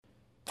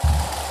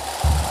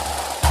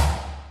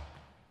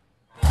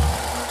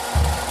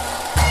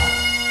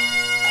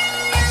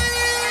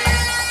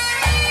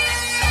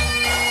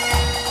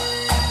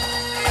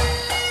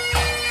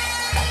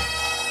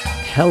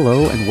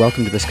Hello and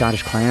welcome to the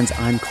Scottish Clans.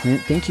 I'm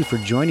Clint. Thank you for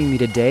joining me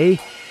today.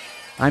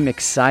 I'm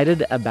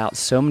excited about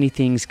so many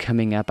things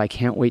coming up. I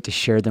can't wait to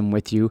share them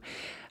with you.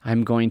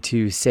 I'm going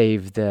to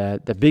save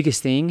the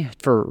biggest thing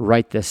for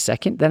right this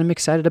second that I'm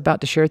excited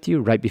about to share with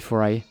you right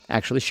before I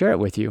actually share it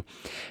with you.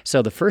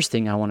 So the first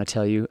thing I want to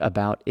tell you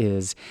about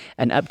is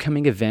an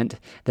upcoming event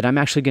that I'm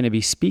actually going to be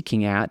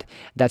speaking at.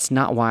 That's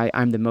not why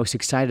I'm the most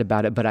excited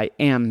about it, but I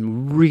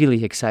am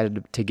really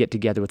excited to get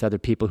together with other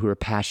people who are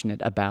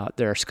passionate about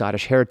their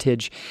Scottish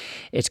heritage.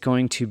 It's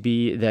going to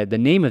be, the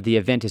name of the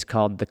event is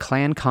called the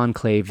Clan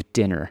Conclave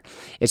Dinner.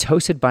 It's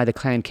hosted by the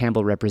Clan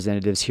Campbell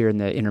representatives here in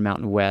the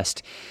Intermountain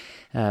West.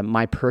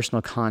 My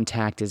personal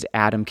contact is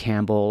Adam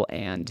Campbell,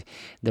 and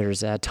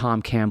there's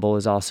Tom Campbell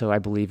is also, I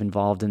believe,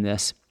 involved in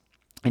this.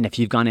 And if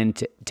you've gone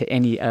into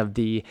any of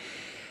the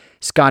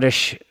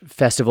Scottish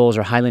festivals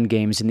or Highland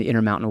Games in the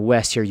Intermountain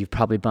West here, you've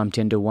probably bumped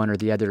into one or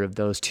the other of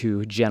those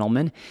two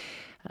gentlemen.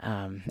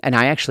 And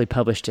I actually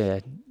published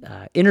an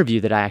interview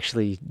that I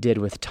actually did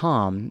with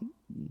Tom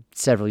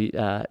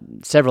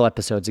several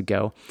episodes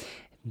ago.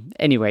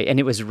 Anyway, and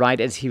it was right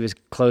as he was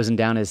closing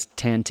down his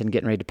tent and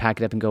getting ready to pack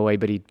it up and go away,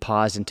 but he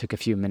paused and took a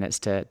few minutes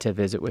to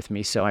visit with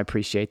me, so I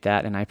appreciate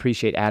that, and I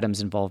appreciate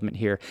Adam's involvement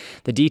here.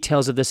 The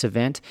details of this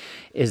event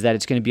is that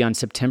it's going to be on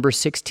September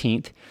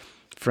 16th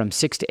from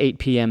 6 to 8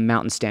 p.m.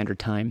 Mountain Standard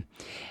Time.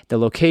 The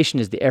location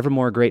is the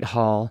Evermore Great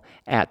Hall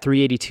at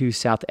 382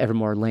 South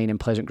Evermore Lane in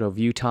Pleasant Grove,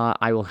 Utah.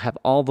 I will have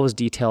all those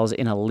details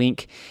in a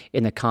link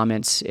in the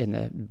comments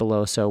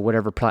below, so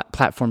whatever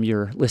platform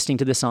you're listening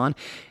to this on,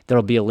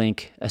 there'll be a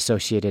link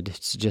associated.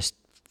 So just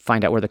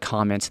find out where the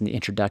comments and the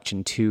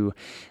introduction to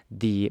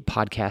the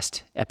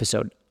podcast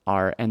episode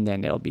are, and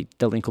then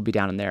the link will be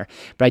down in there.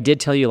 But I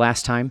did tell you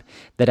last time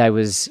that I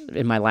was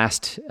in my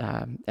last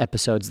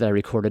episodes that I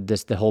recorded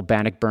the whole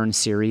Bannockburn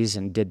series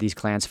and did these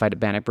clans fight at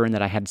Bannockburn,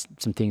 that I had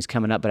some things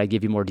coming up, but I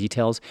give you more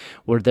details.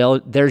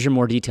 There's your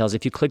more details.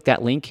 If you click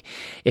that link,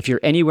 if you're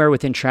anywhere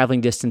within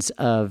traveling distance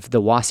of the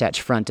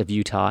Wasatch Front of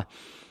Utah,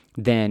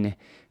 then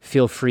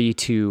feel free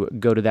to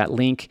go to that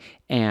link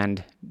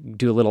and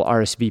do a little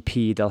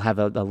RSVP. They'll have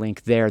a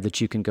link there that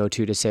you can go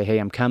to say, hey,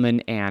 I'm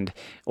coming, and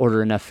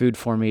order enough food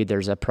for me.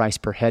 There's a price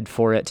per head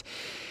for it.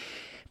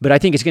 But I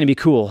think it's going to be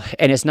cool.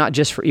 And it's not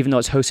just for, even though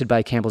it's hosted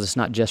by Campbell's, it's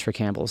not just for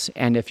Campbell's.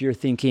 And if you're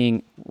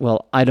thinking,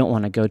 well, I don't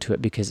want to go to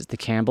it because it's the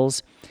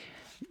Campbell's,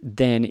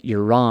 then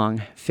you're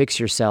wrong. Fix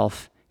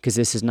yourself, because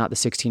this is not the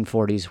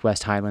 1640s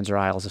West Highlands or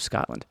Isles of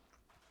Scotland.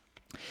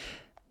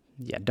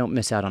 Yeah, don't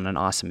miss out on an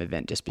awesome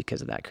event just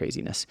because of that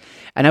craziness.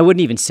 And I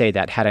wouldn't even say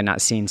that had I not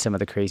seen some of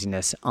the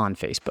craziness on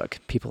Facebook.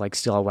 People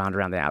still wound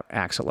around the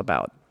axle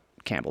about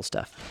Campbell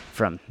stuff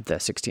from the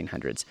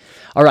 1600s.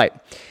 All right,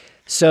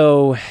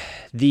 so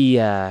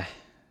the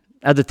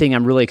other thing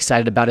I'm really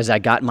excited about is I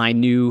got my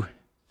new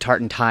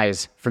tartan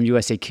ties from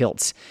USA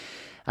Kilts.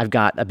 I've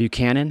got a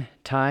Buchanan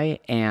tie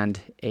and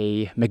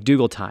a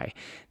McDougall tie.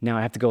 Now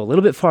I have to go a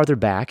little bit farther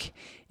back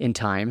in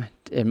time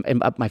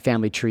and up my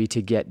family tree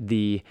to get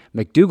the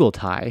McDougall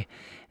tie,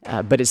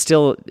 but it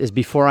still is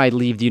before I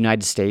leave the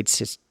United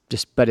States. It's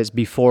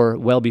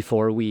well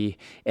before we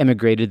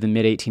immigrated in the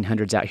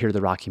mid-1800s out here to the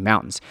Rocky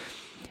Mountains.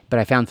 But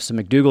I found some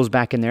McDougalls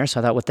back in there,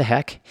 so I thought, what the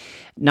heck?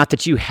 Not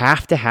that you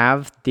have to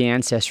have the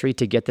ancestry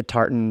to get the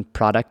tartan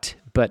product,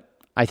 but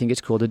I think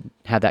it's cool to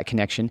have that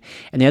connection.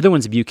 And the other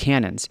one's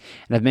Buchanan's.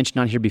 And I've mentioned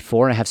on here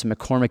before, I have some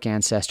McCormick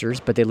ancestors,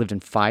 but they lived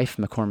in Fife.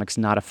 McCormick's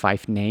not a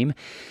Fife name.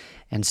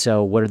 And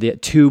so what are the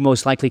two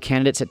most likely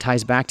candidates it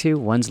ties back to?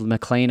 One's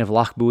McLean of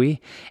Lochbuie,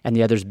 and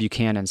the other's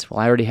Buchanan's.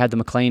 Well, I already had the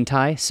McLean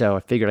tie, so I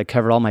figured I'd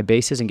cover all my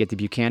bases and get the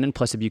Buchanan.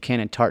 Plus, the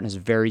Buchanan tartan is a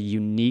very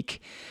unique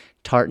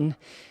tartan.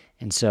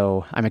 And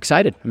so I'm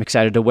excited. I'm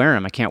excited to wear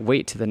them. I can't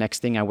wait to the next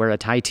thing I wear a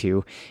tie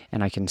to,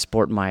 and I can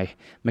sport my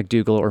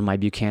McDougall or my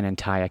Buchanan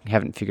tie. I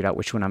haven't figured out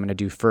which one I'm going to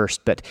do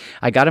first, but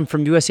I got them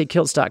from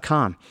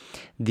usakilts.com.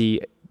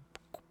 The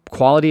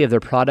quality of their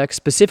products,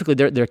 specifically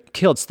their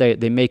kilts, they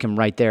make them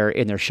right there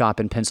in their shop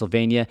in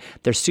Pennsylvania.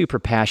 They're super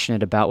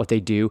passionate about what they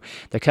do.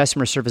 Their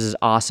customer service is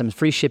awesome.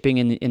 Free shipping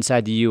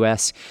inside the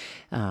U.S.,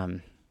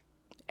 and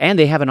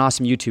they have an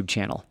awesome YouTube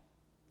channel.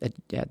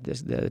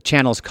 The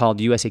channel is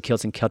called USA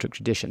Kilts and Celtic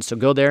Traditions. So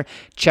go there,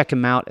 check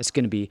them out. It's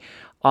going to be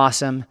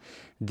awesome.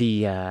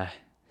 I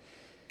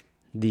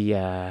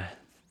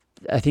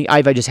think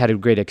I've just had a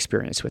great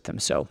experience with them.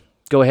 So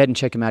go ahead and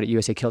check them out at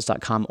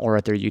usakilts.com or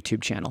at their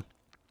YouTube channel.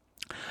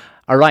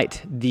 All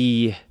right,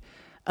 the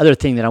other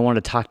thing that I want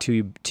to talk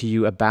to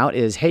you about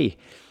is, hey,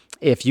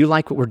 if you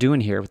like what we're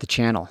doing here with the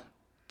channel,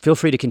 feel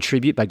free to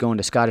contribute by going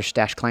to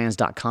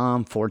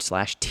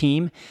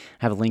scottish-clans.com/team. I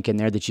have a link in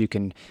there that you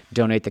can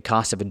donate the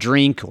cost of a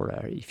drink, or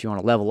if you want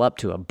to level up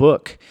to a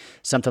book,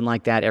 something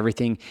like that.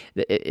 Everything,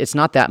 it's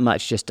not that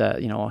much, just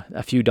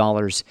a few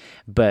dollars,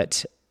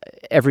 but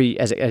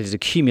as it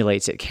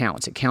accumulates, it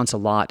counts. It counts a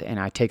lot, and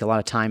I take a lot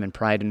of time and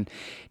pride in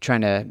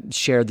trying to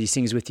share these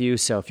things with you.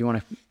 So if you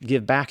want to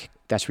give back,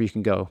 That's where you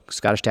can go,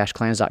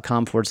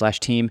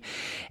 scottish-clans.com/team.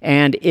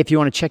 And if you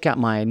want to check out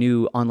my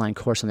new online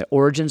course on the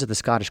origins of the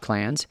Scottish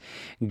clans,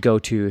 go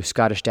to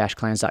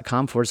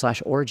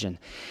scottish-clans.com/origin.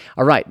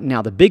 All right,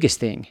 now the biggest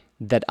thing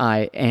that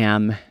I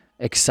am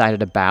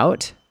excited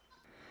about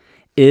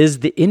is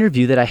the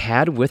interview that I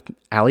had with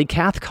Ali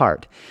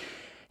Cathcart.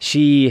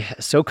 She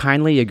so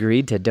kindly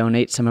agreed to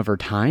donate some of her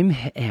time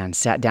and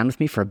sat down with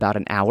me for about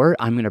an hour.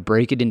 I'm going to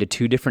break it into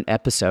 2 different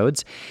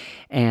episodes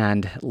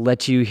and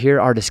let you hear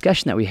our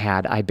discussion that we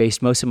had. I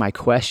based most of my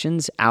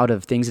questions out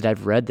of things that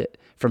I've read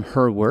from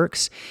her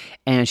works,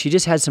 and she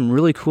just had some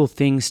really cool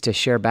things to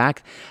share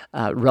back,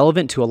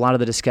 relevant to a lot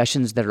of the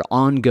discussions that are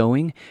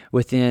ongoing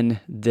within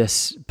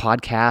this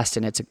podcast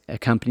and its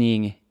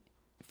accompanying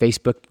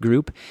Facebook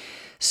group.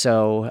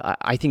 So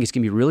I think it's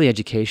going to be really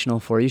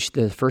educational for you.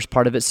 The first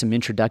part of it's some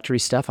introductory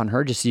stuff on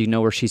her, just so you know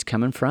where she's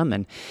coming from.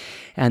 And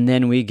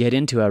then we get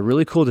into a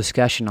really cool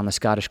discussion on the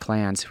Scottish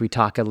clans. We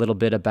talk a little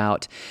bit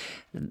about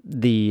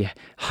the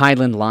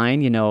Highland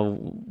line,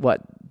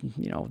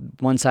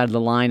 one side of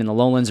the line in the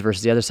lowlands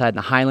versus the other side in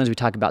the Highlands. We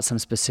talk about some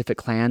specific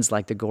clans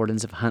like the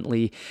Gordons of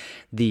Huntly,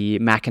 the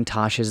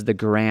Macintoshes, the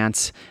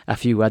Grants, a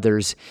few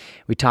others.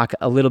 We talk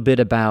a little bit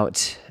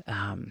about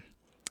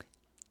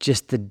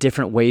just the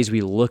different ways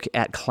we look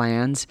at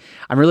clans.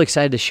 I'm really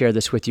excited to share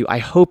this with you. I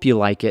hope you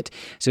like it.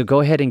 So go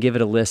ahead and give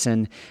it a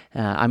listen.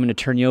 I'm going to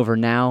turn you over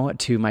now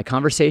to my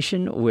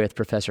conversation with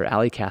Professor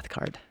Ali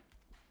Cathcart.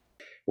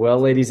 Well,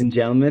 ladies and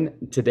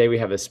gentlemen, today we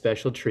have a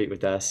special treat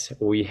with us.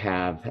 We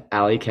have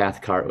Ali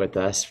Cathcart with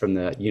us from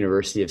the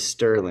University of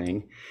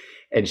Stirling,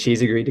 and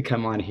she's agreed to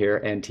come on here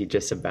and teach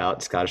us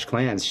about Scottish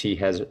clans. She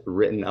has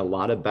written a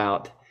lot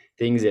about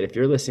things that if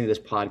you're listening to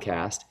this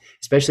podcast,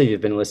 especially if you've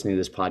been listening to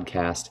this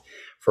podcast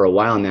for a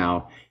while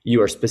now,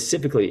 you are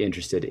specifically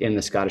interested in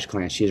the Scottish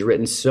clans. She has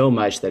written so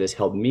much that has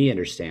helped me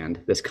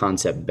understand this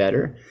concept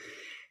better.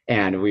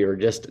 And we were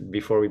just,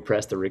 before we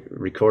pressed the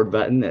record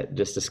button, that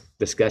just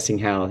discussing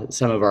how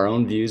some of our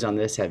own views on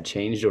this have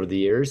changed over the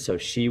years. So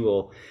she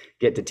will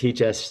get to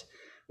teach us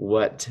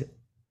what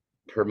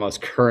her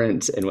most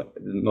current and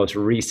most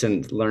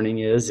recent learning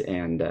is,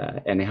 and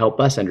help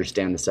us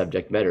understand the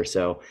subject better.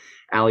 So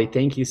Ali,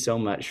 thank you so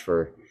much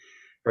for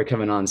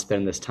coming on and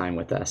spending this time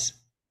with us.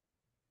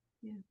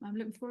 Yeah, I'm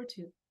looking forward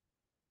to it.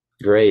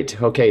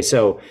 Great. Okay,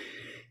 so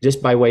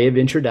just by way of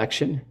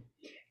introduction,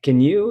 do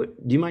you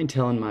mind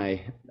telling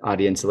my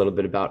audience a little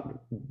bit about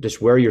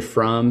just where you're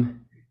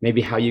from,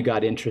 maybe how you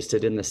got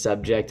interested in the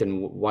subject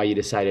and why you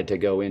decided to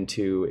go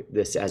into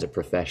this as a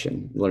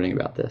profession, learning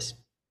about this?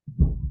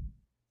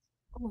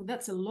 Oh,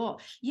 that's a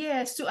lot.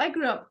 Yeah, so I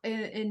grew up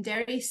in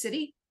Derry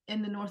City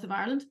in the north of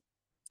Ireland.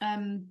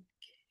 And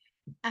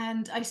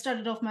I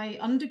started off my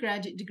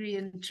undergraduate degree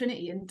in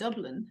Trinity in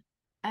Dublin.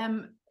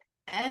 And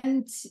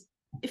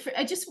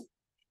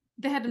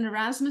they had an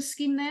Erasmus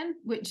scheme then,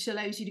 which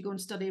allows you to go and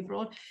study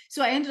abroad.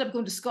 So I ended up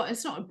going to Scotland.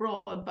 It's not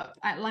abroad, but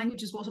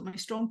languages wasn't my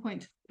strong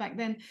point back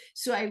then.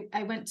 So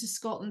I went to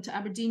Scotland, to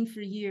Aberdeen for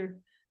a year,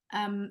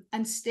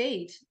 and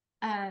stayed.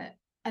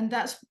 And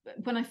that's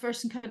when I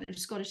first encountered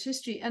Scottish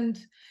history. And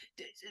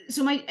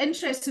so my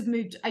interests have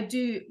moved. I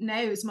do now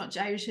as much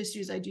Irish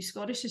history as I do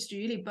Scottish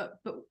history, really. But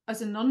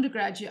as an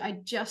undergraduate, I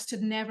just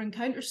had never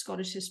encountered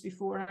Scottish history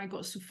before. And I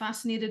got so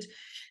fascinated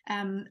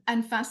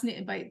and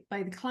fascinated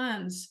by the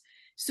clans.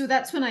 So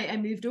that's when I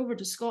moved over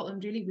to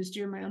Scotland, really was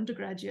during my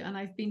undergraduate. And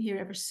I've been here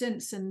ever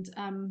since. And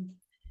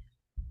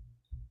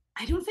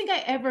I don't think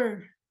I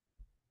ever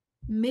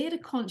made a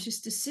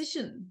conscious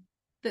decision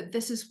that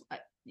this is...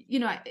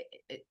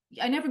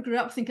 I never grew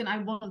up thinking I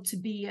want to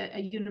be a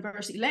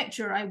university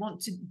lecturer. I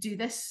want to do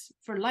this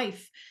for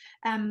life.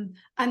 And,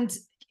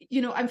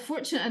 I'm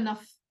fortunate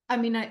enough. I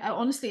mean, I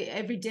honestly,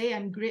 every day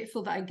I'm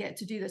grateful that I get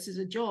to do this as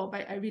a job.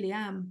 I really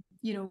am.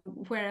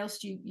 Where else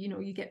do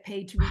you get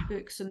paid to read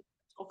books and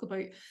talk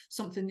about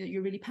something that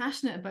you're really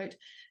passionate about.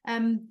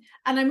 And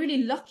I'm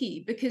really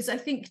lucky because I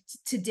think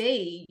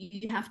today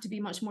you have to be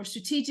much more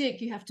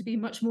strategic. You have to be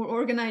much more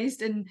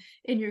organized in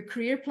your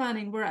career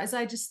planning. Whereas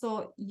I just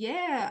thought,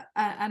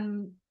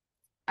 and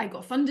I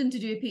got funding to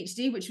do a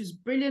PhD, which was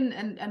brilliant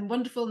and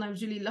wonderful. And I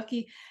was really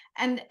lucky.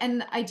 And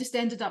I just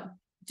ended up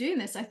doing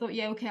this. I thought,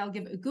 okay, I'll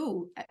give it a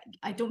go.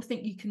 I don't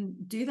think you can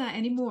do that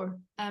anymore.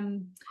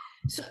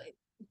 So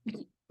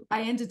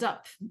I ended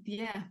up,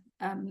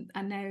 and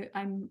now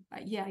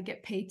I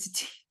get paid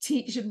to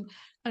teach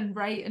and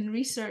write and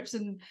research,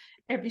 and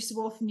every so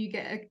often you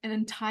get an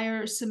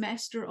entire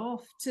semester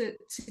off to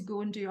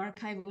go and do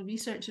archival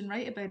research and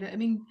write about it. I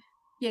mean,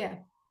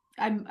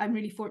 I'm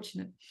really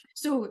fortunate.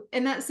 So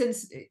in that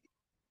sense,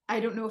 I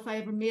don't know if I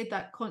ever made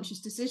that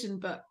conscious decision,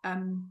 but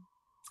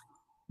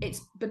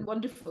it's been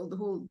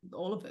wonderful,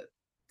 all of it,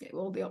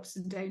 all the ups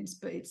and downs,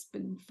 but it's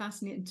been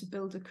fascinating to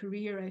build a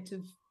career out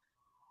of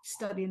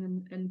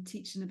studying and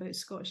teaching about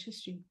Scottish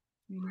history.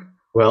 Really.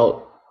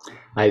 Well,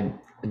 I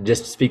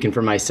just speaking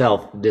for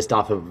myself, just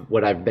off of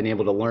what I've been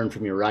able to learn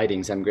from your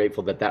writings, I'm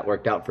grateful that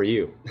worked out for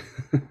you.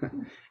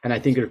 And I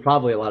think there's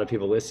probably a lot of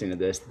people listening to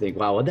this think,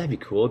 wow, would that be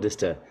cool just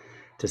to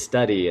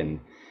study and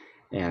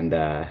and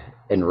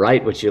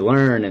write what you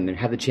learn and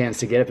have the chance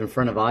to get up in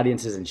front of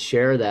audiences and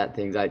share that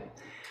things.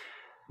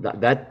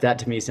 That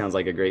to me sounds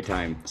like a great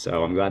time.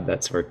 So I'm glad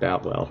that's worked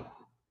out well.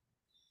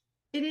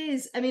 It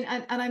is. I mean,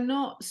 and I'm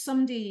not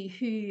somebody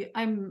who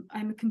I'm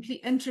a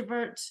complete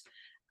introvert.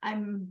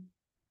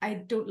 I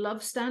don't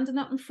love standing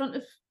up in front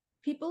of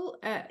people.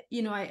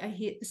 I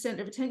hate the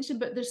center of attention,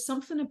 but there's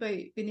something about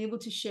being able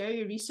to share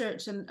your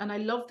research, and I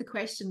love the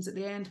questions at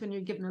the end when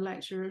you're giving a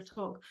lecture or a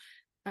talk,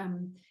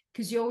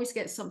 because you always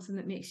get something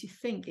that makes you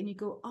think, and you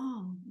go,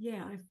 oh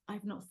yeah,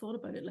 I've not thought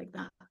about it like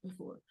that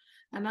before,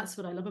 and that's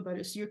what I love about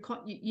it. So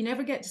you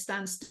never get to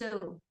stand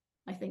still,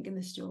 I think, in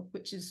this job,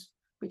 which is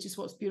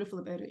what's beautiful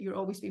about it. You're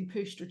always being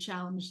pushed or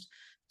challenged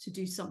to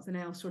do something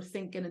else or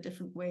think in a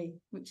different way,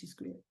 which is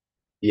great.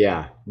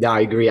 Yeah,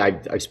 I agree.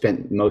 I've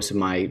spent most of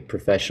my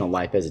professional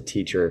life as a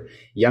teacher,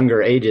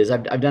 younger ages.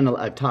 I've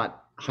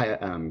taught high,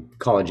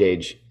 college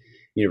age,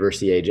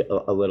 university age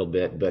a little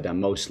bit, but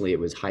mostly it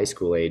was high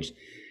school age.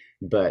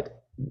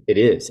 But it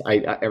is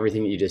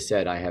everything that you just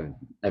said.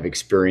 I've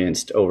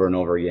experienced over and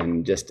over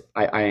again. Just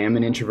I am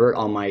an introvert.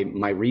 All my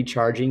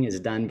recharging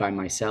is done by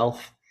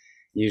myself,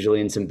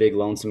 usually in some big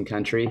lonesome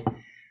country.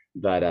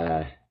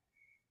 But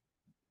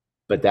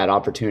that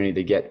opportunity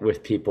to get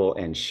with people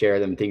and share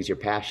them things you're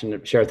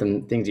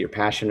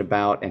passionate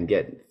about, and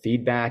get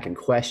feedback and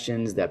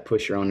questions that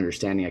push your own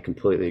understanding. I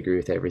completely agree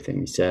with everything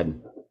you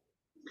said.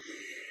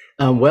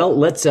 Well,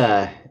 let's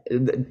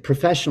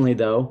professionally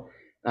though.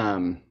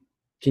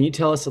 Can you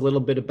tell us a little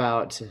bit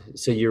about?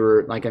 So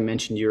you're, like I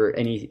mentioned,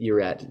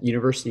 you're at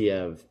University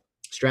of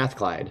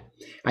Strathclyde.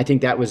 I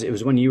think it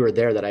was when you were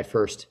there that I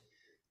first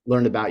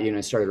learned about you and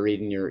I started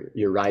reading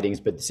your writings.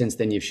 But since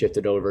then, you've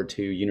shifted over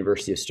to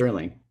University of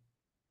Stirling.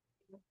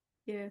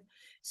 Yeah.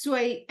 So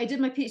I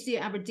did my PhD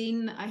at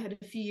Aberdeen. I had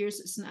a few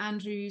years at St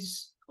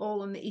Andrews,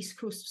 all on the east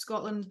coast of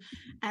Scotland.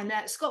 And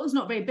Scotland's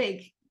not very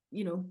big,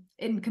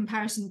 in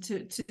comparison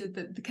to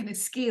the kind of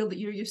scale that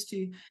you're used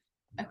to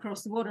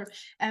across the water.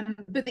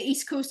 But the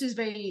east coast is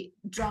very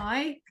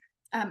dry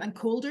and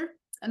colder,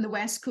 and the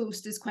west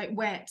coast is quite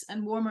wet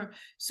and warmer.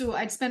 So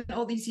I'd spent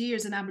all these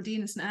years in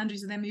Aberdeen and St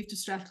Andrews, and then moved to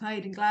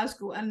Strathclyde in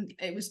Glasgow, and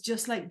it was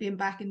just like being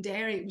back in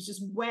Derry. It was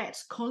just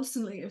wet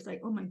constantly. It was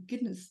like, oh my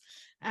goodness.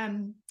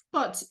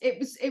 But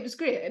it was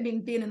great. I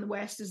mean, being in the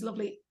west is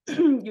lovely.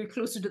 You're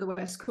closer to the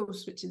west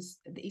coast, which is,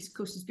 the east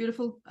coast is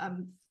beautiful.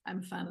 I'm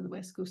a fan of the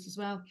west coast as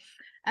well.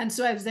 And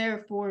so I was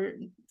there for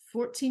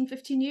 15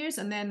 years,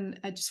 and then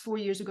just 4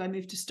 years ago I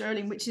moved to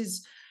Stirling, which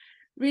is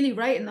really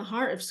right in the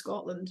heart of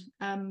Scotland.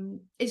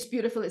 It's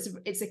beautiful.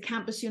 It's a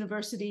campus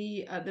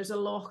university. There's a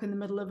loch in the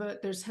middle of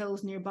it. There's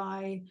hills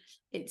nearby.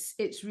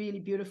 It's really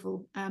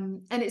beautiful.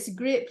 And it's a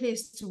great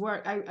place to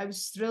work. I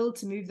was thrilled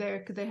to move there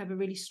because they have a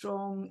really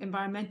strong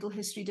environmental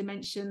history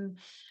dimension.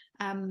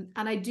 And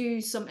I do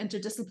some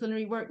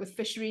interdisciplinary work with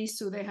fisheries.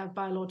 So they have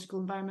biological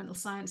environmental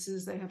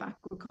sciences, they have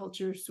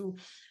aquaculture. So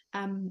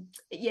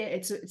yeah,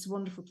 it's a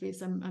wonderful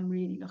place. I'm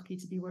really lucky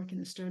to be working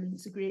at Stirling.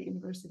 It's a great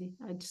university.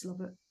 I just love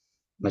it.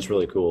 That's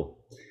really cool.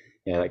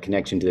 Yeah, that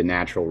connection to the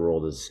natural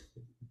world is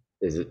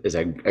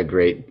a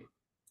great,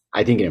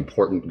 I think, an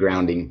important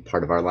grounding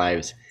part of our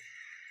lives.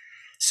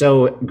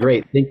 So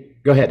great.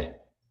 Go ahead.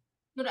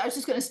 No, I was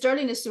just going to.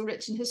 Stirling is so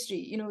rich in history.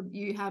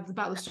 You have the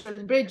Battle of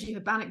Stirling Bridge, you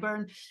have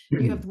Bannockburn,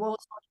 you have the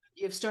Wallace Monument,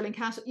 you have Stirling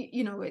Castle.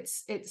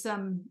 It's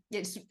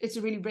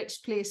a really rich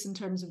place in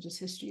terms of just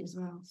history as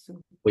well.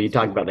 So, well, you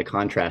talked about the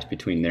contrast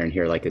between there and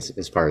here, like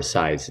as far as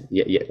size.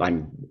 Yeah,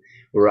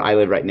 where I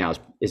live right now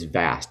is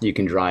vast. You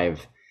can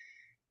drive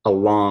a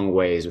long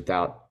ways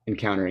without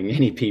encountering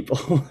any people,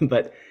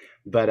 but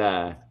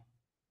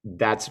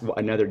that's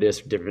another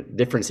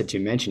difference that you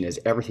mentioned, is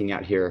everything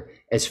out here,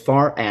 as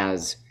far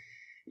as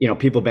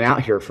people have been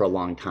out here for a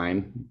long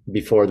time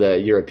before the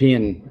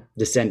European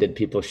descended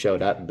people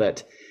showed up,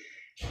 but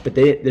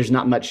there's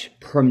not much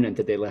permanent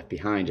that they left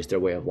behind. Just their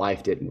way of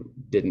life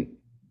didn't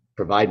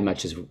provide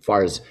much as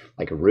far as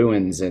like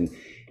ruins and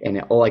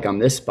like on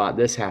this spot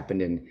this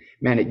happened, and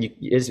man,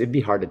 it'd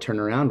be hard to turn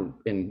around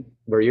in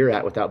where you're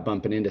at without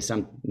bumping into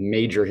some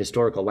major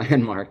historical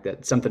landmark,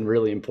 that something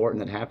really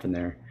important that happened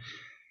there.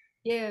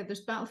 Yeah,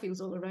 there's battlefields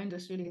all around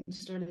us, really, in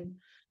Stirling.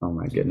 Oh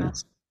my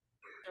goodness.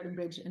 Stirling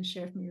Bridge and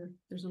Sheriffmuir.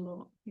 There's a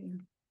lot. Yeah.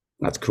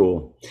 That's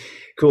cool.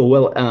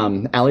 Well,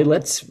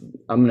 Ali,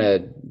 I'm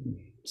gonna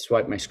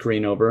swipe my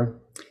screen over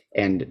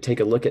and take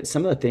a look at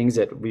some of the things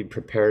that we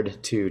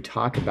prepared to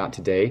talk about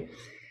today.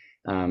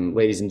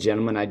 Ladies and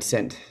gentlemen, I'd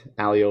sent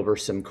Ali over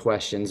some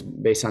questions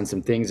based on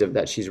some things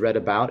that she's read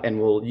about, and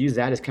we'll use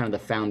that as kind of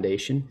the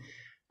foundation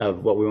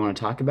of what we want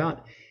to talk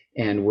about,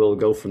 and we'll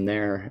go from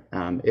there.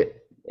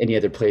 Any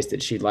other place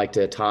that she'd like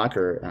to talk,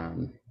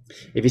 or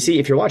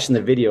if you're watching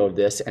the video of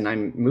this, and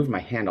I'm moving my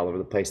hand all over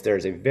the place,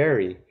 there's a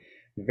very,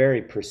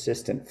 very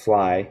persistent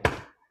fly.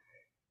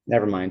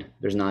 Never mind,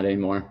 there's not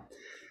anymore.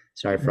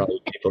 Sorry for all you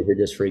people who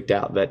just freaked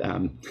out, but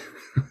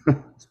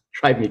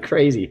drive me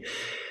crazy.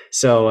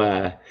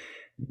 So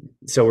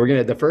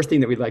the first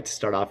thing that we'd like to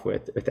start off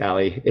with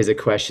Ali is a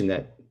question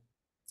that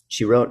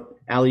she wrote.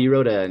 Ali, you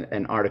wrote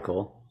an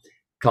article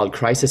called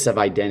 "Crisis of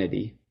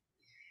Identity,"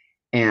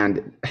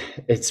 And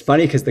it's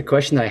funny because the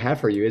question that I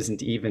have for you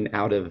isn't even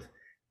out of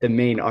the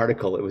main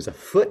article. It was a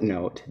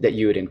footnote that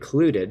you had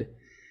included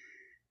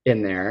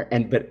in there.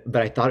 And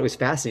but I thought it was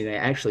fascinating. I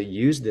actually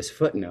used this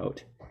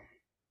footnote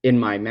in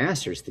my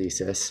master's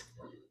thesis.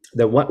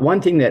 The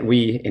one thing that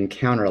we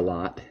encounter a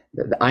lot,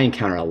 that I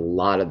encounter a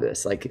lot of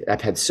this, like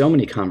I've had so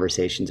many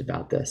conversations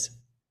about this,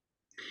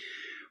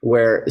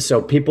 where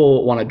so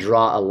people want to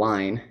draw a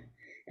line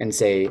and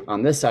say,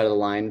 on this side of the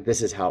line,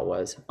 this is how it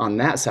was. On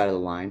that side of the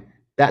line,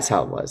 that's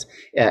how it was.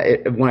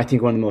 When I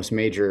think one of the most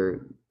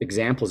major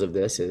examples of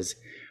this is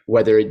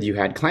whether you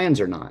had clans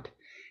or not.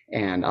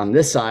 And on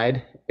this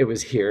side, it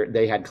was here,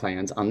 they had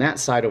clans. On that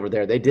side over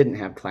there, they didn't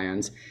have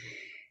clans.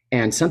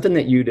 And something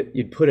that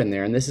you'd put in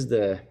there, and this is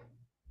the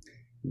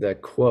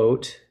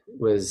quote,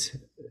 was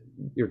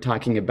you're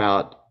talking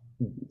about,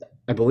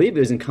 I believe it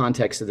was in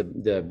context of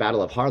the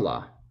Battle of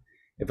Harlaw,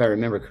 if I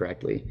remember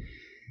correctly.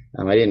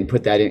 I didn't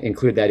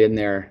include that in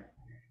there,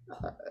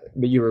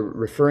 but you were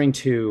referring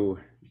to,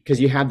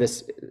 because you have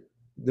this,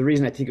 the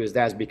reason I think it was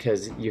that is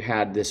because you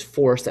had this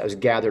force that was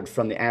gathered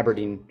from the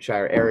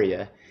Aberdeenshire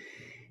area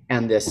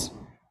and this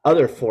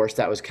other force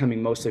that was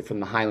coming mostly from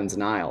the Highlands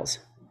and Isles.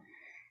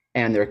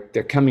 And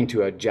they're coming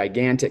to a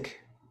gigantic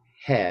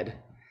head,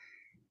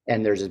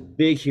 and there's a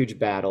big, huge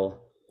battle.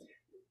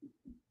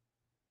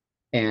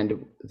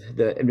 And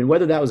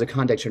whether that was a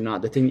context or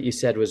not, the thing that you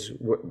said was,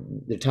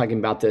 they're talking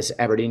about this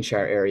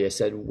Aberdeenshire area,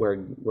 said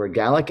where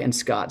Gaelic and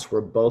Scots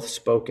were both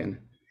spoken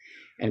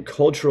and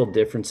cultural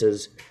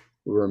differences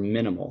were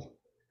minimal.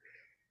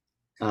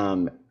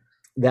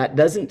 That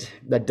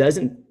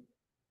doesn't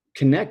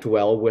connect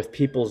well with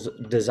people's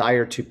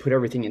desire to put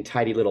everything in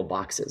tidy little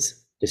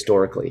boxes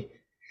historically.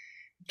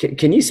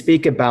 Can you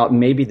speak about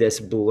maybe this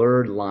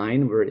blurred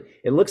line where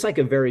it looks like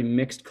a very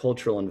mixed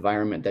cultural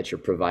environment that you're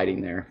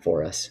providing there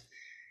for us?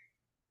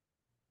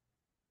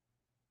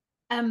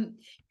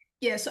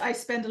 Yeah, so I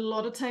spend a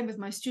lot of time with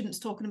my students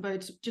talking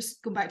about,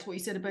 just going back to what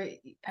you said about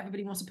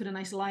everybody wants to put a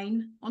nice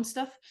line on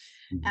stuff.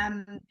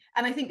 And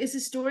I think as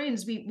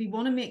historians, we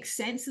want to make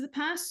sense of the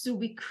past. So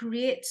we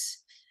create,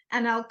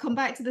 and I'll come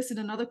back to this in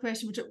another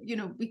question, which,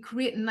 we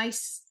create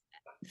nice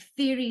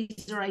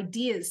theories or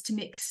ideas to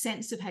make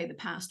sense of how the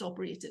past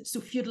operated. So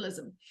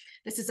feudalism,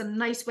 this is a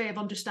nice way of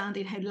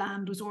understanding how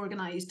land was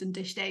organized and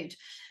dished out.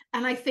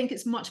 And I think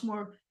it's much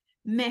more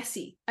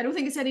messy. I don't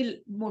think it's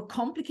any more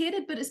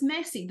complicated, but it's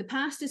messy. The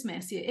past is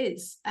messy, it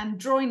is. And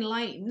drawing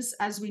lines,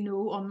 as we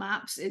know on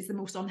maps, is the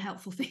most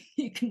unhelpful thing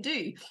you can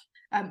do.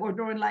 Or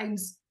drawing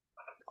lines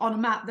on a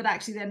map that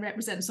actually then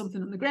represents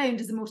something on the ground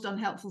is the most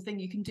unhelpful thing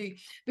you can do,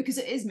 because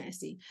it is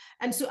messy.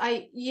 And so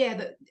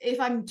that if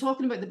I'm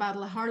talking about the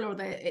Battle of Harlaw,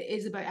 that it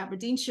is about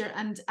Aberdeenshire,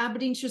 and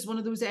Aberdeenshire is one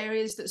of those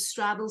areas that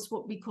straddles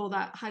what we call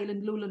that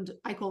Highland Lowland,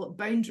 I call it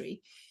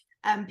boundary.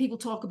 People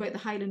talk about the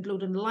Highland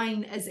Lowland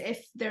line as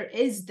if there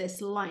is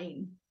this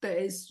line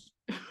that is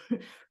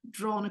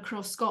drawn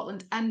across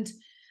Scotland. And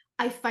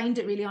I find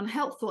it really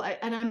unhelpful.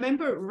 And I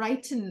remember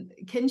writing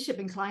Kinship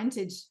and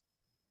Clientage,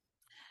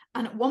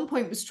 and at one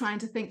point was trying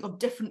to think of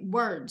different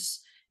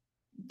words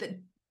that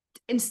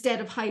instead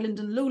of Highland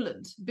and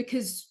Lowland,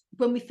 because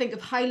when we think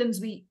of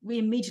Highlands, we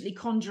immediately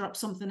conjure up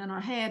something in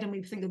our head, and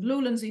we think of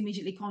Lowlands, we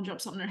immediately conjure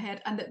up something in our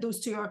head, and that those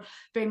two are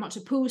very much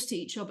opposed to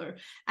each other.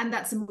 And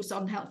that's the most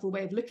unhelpful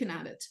way of looking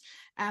at it.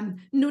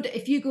 Note that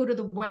if you go to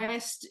the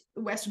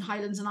Western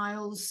Highlands and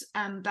Isles,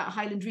 that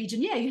Highland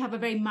region, you have a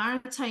very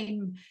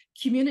maritime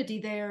community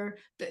there.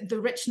 The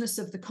richness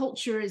of the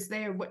culture is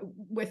there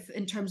with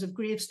in terms of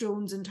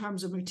gravestones, in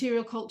terms of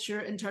material culture,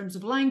 in terms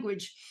of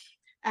language.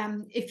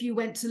 If you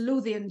went to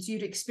Lothians,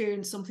 you'd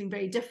experience something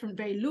very different,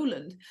 very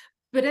lowland.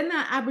 But in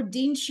that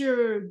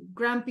Aberdeenshire,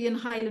 Grampian,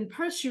 Highland,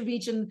 Perthshire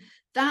region,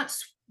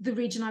 that's the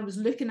region I was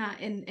looking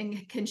at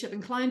in Kinship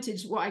and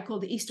Clientage, what I call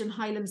the Eastern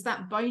Highlands,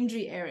 that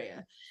boundary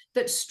area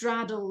that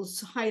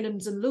straddles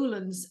Highlands and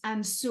Lowlands.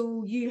 And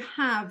so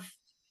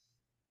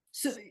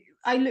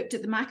I looked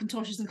at the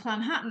Macintoshes and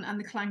Clan Hatton and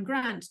the Clan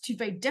Grant, two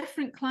very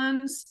different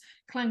clans.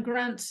 Clan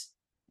Grant,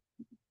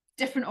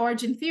 different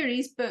origin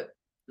theories, but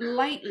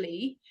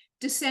lightly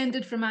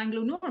descended from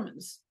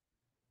Anglo-Normans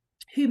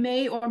who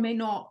may or may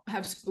not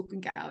have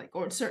spoken Gaelic,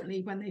 or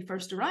certainly when they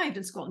first arrived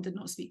in Scotland did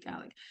not speak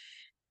Gaelic.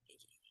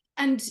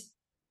 And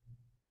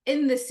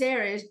in this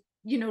area,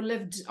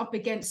 lived up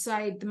against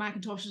side the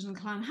Macintoshes and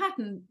Clan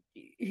Hatton,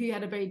 who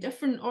had a very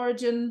different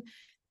origin,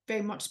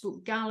 very much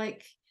spoke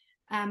Gaelic.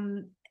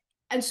 And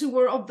so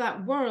we're of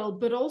that world,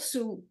 but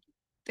also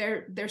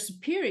their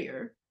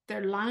superior,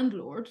 their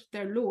landlord,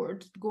 their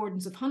lord, the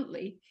Gordons of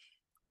Huntly,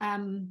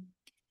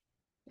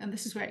 and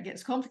this is where it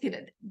gets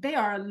complicated, they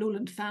are a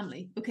lowland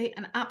family, okay,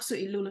 an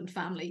absolutely lowland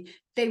family.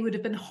 They would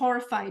have been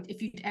horrified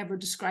if you'd ever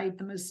described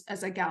them as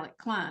a Gaelic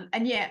clan.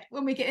 And yet,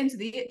 when we get into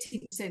the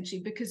 18th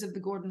century, because of the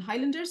Gordon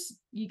Highlanders,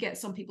 you get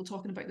some people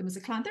talking about them as a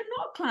clan. They're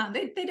not a clan.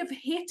 They'd have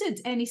hated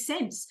any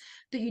sense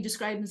that you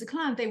describe them as a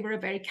clan. They were a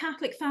very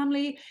Catholic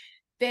family,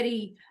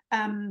 very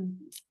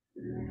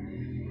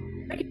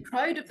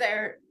proud of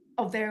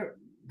their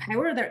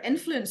power, their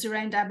influence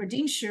around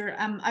Aberdeenshire.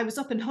 I was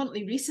up in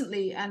Huntly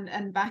recently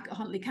and back at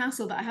Huntly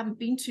Castle that I haven't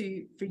been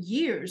to for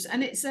years,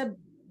 and it's a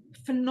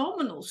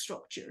phenomenal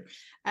structure.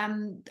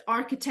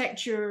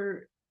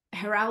 Architecture,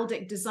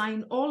 heraldic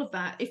design, all of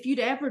that. If you'd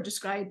ever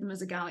described them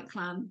as a Gaelic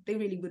clan, they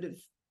really would have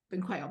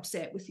been quite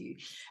upset with you.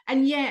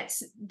 And yet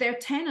their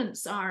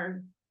tenants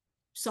are,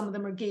 some of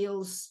them are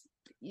Gaels,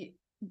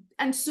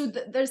 and so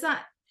there's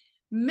that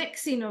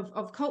mixing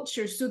of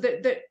cultures, so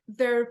that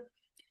they're,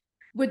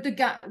 would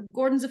the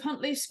Gordons of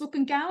Huntly have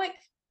spoken Gaelic?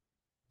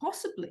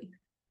 Possibly.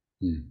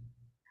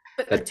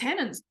 But their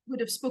tenants would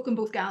have spoken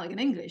both Gaelic and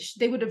English.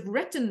 They would have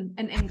written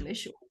in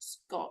English or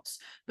Scots,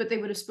 but they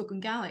would have spoken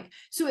Gaelic.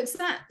 So it's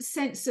that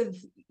sense of,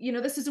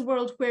 this is a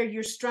world where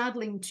you're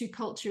straddling two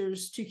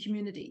cultures, two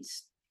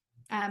communities.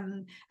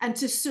 And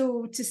to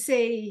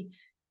say,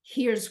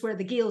 here's where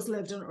the Gaels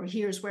lived or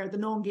here's where the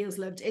non-Gaels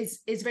lived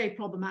is very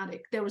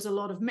problematic. There was a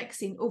lot of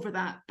mixing over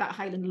that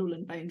Highland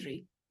Lowland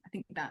boundary. I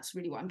think that's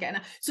really what I'm getting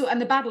at. So,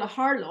 and the Battle of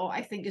Harlaw,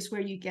 I think, is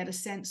where you get a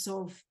sense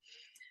of,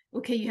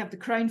 okay, you have the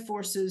Crown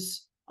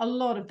forces. A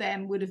lot of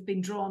them would have been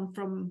drawn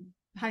from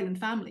Highland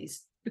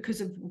families because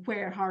of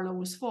where Harlaw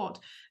was fought.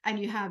 And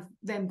you have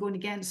them going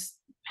against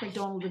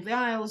MacDonald of the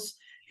Isles,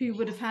 who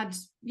would have had,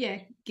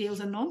 Gaels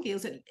and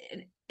non-Gaels.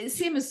 It's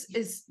same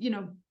as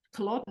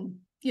Culloden.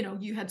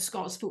 You had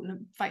Scots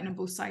fighting on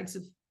both sides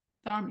of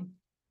the army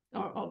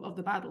or of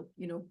the battle.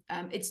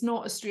 It's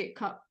not as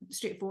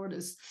straightforward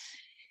as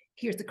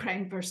here's the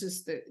Crown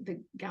versus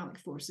the Gaelic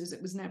forces.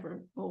 It was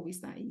never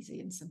always that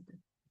easy and simple.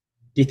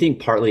 Do you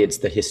think partly it's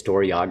the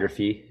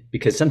historiography?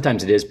 Because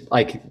sometimes it is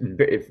like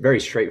very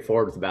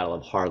straightforward with the Battle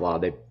of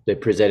Harlaw. They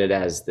present it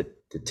as the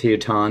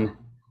Teuton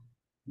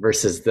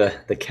versus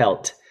the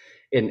Celt.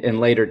 In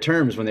later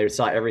terms, when they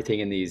saw everything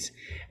in these,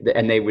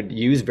 and they would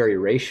use very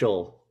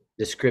racial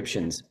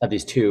descriptions of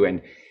these two,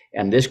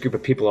 and this group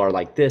of people are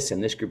like this,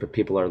 and this group of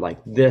people are like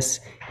this,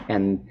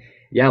 and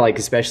like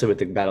especially with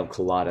the Battle of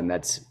Culloden,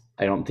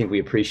 I don't think we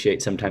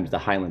appreciate sometimes the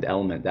Highland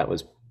element that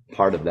was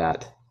part of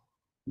that.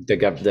 The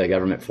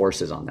government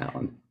forces on that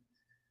one.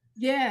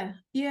 Yeah,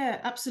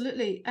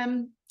 absolutely.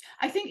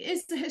 I think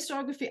it's the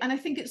historiography, and I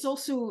think it's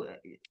also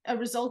a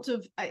result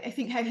of, I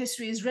think, how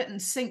history is written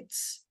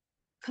sinks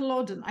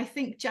Culloden. I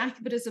think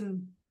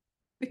Jacobitism,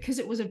 because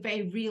it was a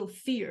very real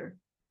fear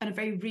and a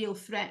very real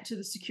threat to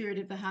the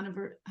security of the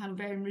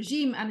Hanoverian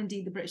regime and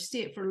indeed the British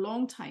state for a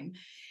long time,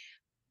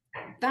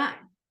 that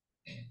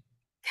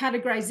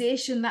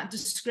categorization, that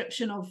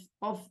description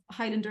of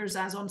Highlanders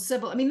as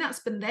uncivil, I mean,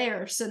 that's been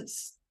there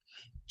since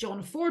John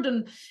of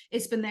Fordun.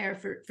 It's been there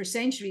for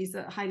centuries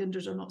that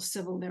Highlanders are not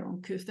civil, they're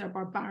uncouth, they're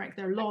barbaric,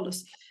 they're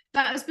lawless.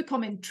 That has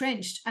become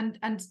entrenched, and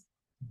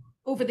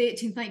over the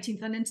 18th,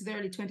 19th, and into the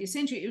early 20th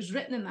century, it was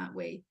written in that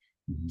way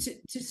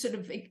to sort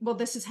of, well,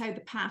 this is how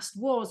the past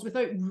was,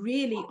 without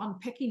really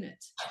unpicking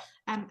it.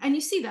 And you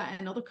see that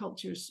in other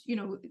cultures,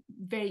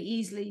 very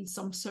easily.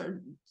 Some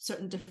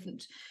certain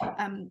different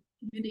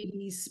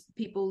communities,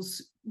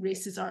 peoples,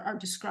 races are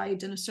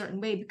described in a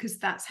certain way because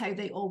that's how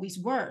they always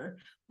were,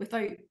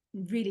 without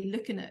really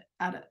looking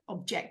at it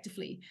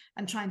objectively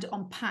and trying to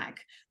unpack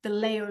the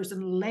layers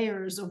and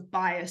layers of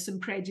bias and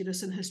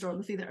prejudice and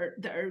historiography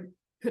that are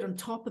put on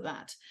top of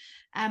that.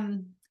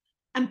 And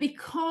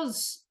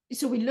because,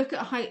 so we look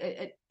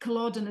at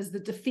Culloden as the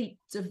defeat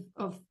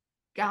of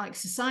Gaelic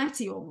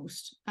society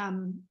almost.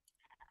 And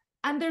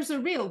there's a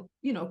real,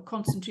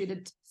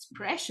 concentrated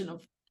suppression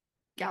of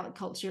Gaelic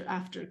culture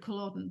after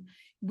Culloden.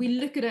 We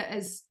look at it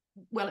as,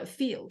 well, it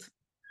failed,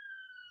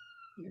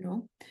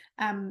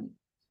 and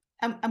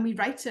we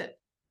write it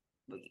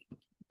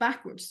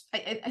backwards.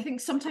 I think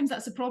sometimes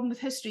that's a problem with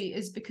history,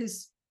 is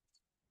because,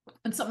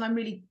 and something I'm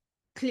really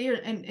clear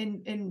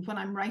in when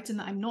I'm writing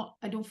that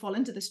I don't fall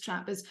into this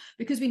trap, is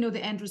because we know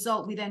the end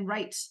result, we then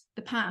write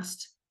the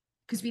past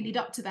because we lead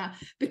up to that,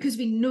 because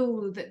we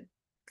know that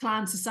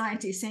clan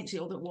society essentially,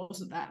 although it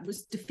wasn't that,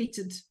 was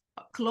defeated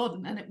at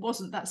Culloden, and it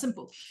wasn't that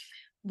simple.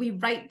 We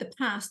write the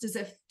past as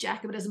if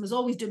Jacobitism was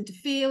always doomed to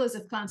fail, as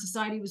if clan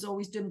society was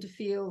always doomed to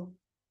fail,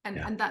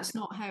 and that's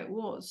not how it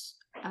was.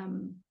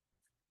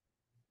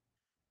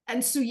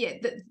 And so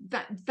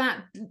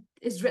that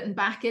is written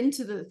back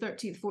into the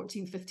 13th,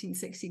 14th,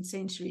 15th, 16th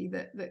century,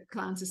 that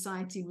clan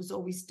society was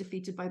always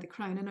defeated by the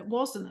crown, and it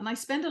wasn't. And I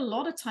spend a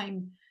lot of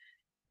time,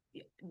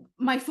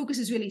 my focus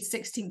is really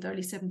 16th,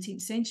 early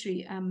 17th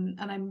century, and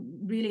I'm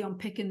really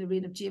unpicking the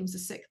reign of James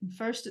VI and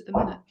first at the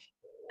minute.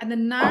 And the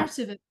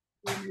narrative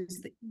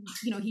is that,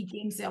 he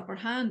gains the upper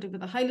hand over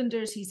the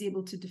Highlanders, he's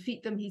able to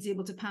defeat them, he's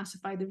able to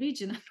pacify the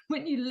region.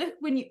 When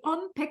you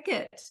unpick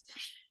it,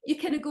 you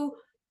kind of go,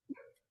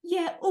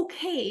 yeah,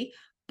 okay,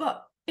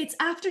 but it's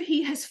after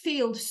he has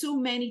failed so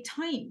many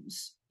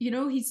times.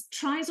 He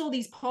tries all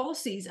these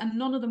policies and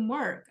none of them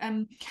work.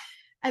 And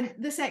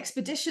this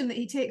expedition that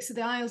he takes to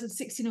the Isles in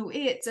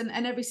 1608, and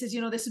everybody says,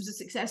 this was a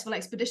successful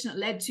expedition. It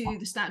led to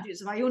the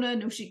Statutes of Iona,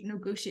 no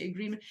negotiated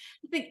agreement.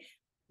 I think,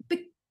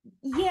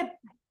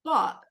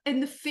 but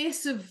in the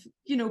face of,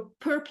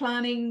 poor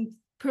planning,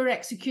 poor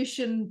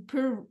execution,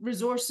 poor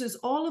resources,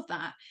 all of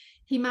that,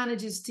 he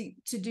manages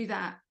to do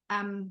that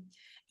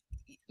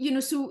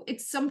So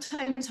it's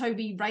sometimes how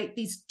we write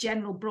these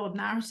general broad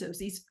narratives,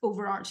 these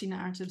overarching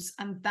narratives,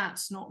 and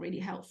that's not really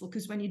helpful,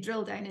 because when you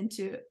drill down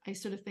into it, I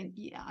sort of think,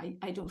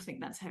 I don't think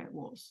that's how it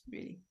was,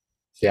 really.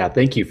 Yeah,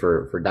 thank you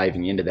for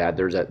diving into that.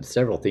 There's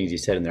several things you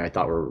said in there I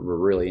thought were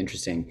really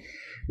interesting.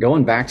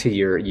 Going back to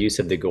your use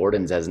of the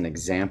Gordons as an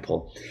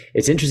example,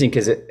 it's interesting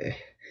because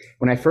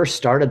when I first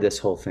started this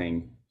whole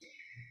thing,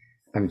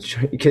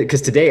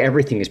 because today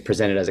everything is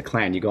presented as a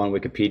clan. You go on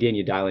Wikipedia and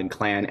you dial in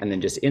clan and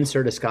then just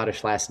insert a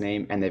Scottish last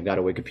name, and they've got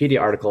a Wikipedia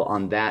article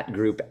on that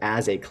group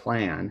as a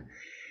clan.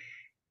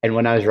 And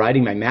when I was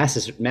writing my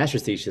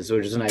master's thesis,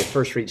 which is when I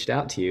first reached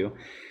out to you,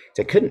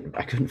 I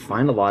couldn't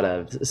find a lot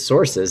of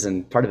sources,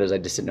 and part of it is I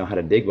just didn't know how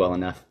to dig well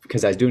enough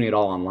because I was doing it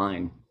all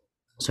online.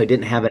 So I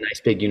didn't have a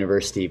nice big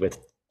university with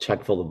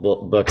chock full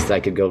of books that I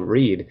could go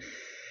read.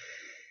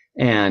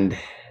 And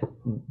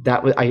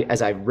that was,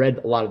 as I read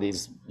a lot of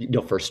these,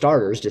 for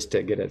starters, just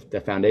to get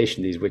the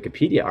foundation, these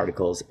Wikipedia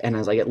articles, and I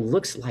was like, it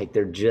looks like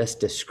they're just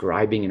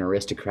describing an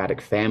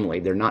aristocratic family.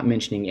 They're not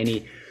mentioning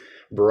any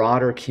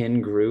broader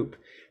kin group.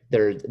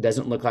 There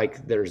doesn't look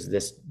like there's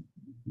this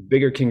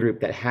bigger kin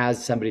group that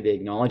has somebody they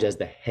acknowledge as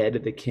the head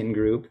of the kin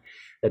group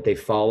that they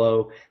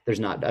follow. There's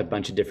not a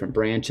bunch of different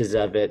branches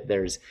of it.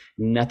 There's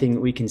nothing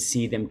that we can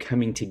see them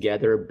coming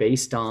together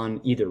based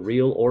on either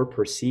real or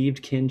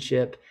perceived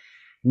kinship.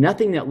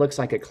 Nothing that looks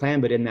like a clan,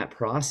 but in that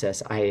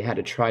process, I had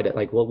to try to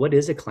what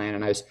is a clan?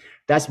 And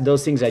that's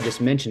those things I just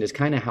mentioned is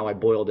kind of how I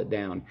boiled it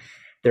down.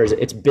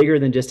 It's bigger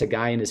than just a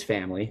guy and his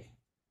family.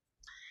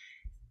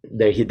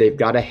 They've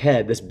got a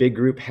head. This big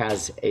group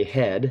has a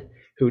head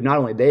who not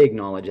only they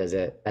acknowledge as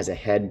a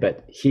head,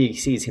 but he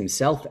sees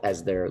himself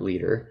as their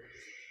leader.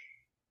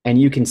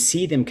 And you can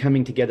see them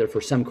coming together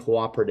for some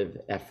cooperative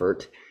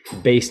effort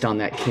based on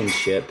that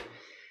kinship.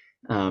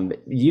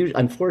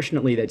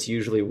 Unfortunately, that's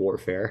usually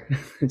warfare.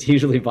 It's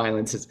usually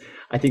violence. It's,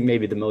 I think,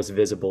 maybe the most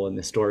visible in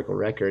the historical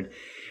record.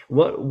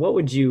 What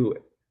would you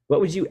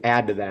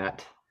add to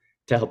that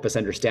to help us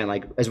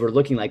understand, as we're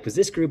looking, was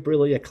this group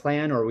really a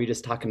clan, or are we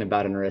just talking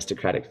about an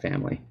aristocratic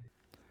family?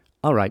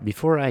 All right,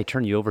 before I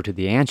turn you over to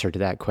the answer to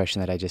that question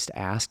that I just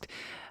asked,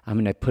 I'm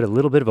going to put a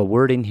little bit of a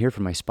word in here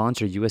for my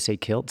sponsor, USA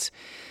Kilts.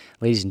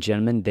 Ladies and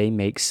gentlemen, they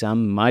make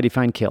some mighty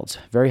fine kilts,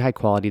 very high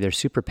quality. They're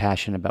super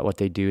passionate about what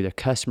they do. Their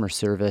customer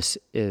service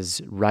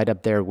is right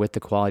up there with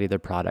the quality of their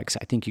products.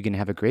 I think you can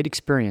have a great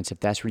experience if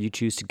that's where you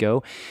choose to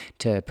go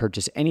to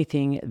purchase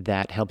anything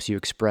that helps you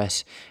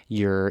express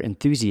your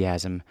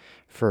enthusiasm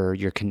for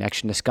your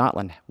connection to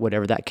Scotland,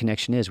 whatever that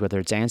connection is, whether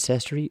it's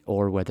ancestry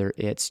or whether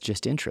it's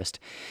just interest.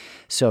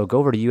 So go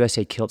over to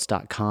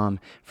usakilts.com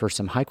for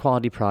some high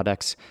quality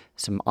products,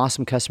 some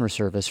awesome customer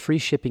service, free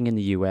shipping in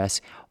the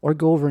US, or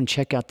go over and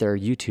check out their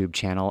YouTube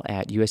channel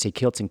at USA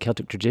Kilts and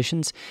Celtic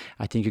Traditions.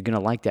 I think you're going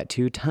to like that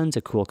too. Tons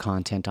of cool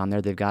content on there.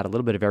 They've got a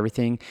little bit of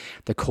everything.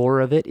 The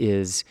core of it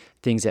is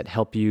things that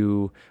help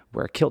you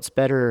wear kilts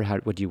better.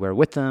 What do you wear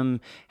with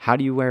them? How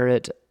do you wear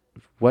it?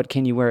 What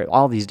can you wear?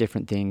 All these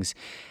different things.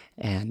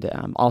 And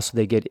also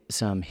they get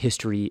some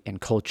history and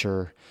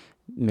culture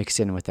mixed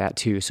in with that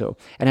too.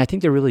 And I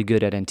think they're really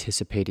good at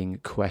anticipating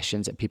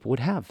questions that people would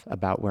have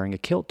about wearing a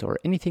kilt or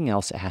anything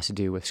else that has to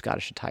do with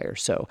Scottish attire.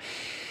 So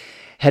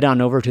head on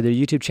over to their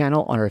YouTube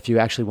channel, or if you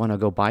actually want to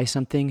go buy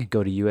something,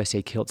 go to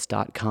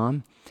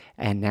usakilts.com.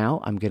 And now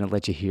I'm going to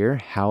let you hear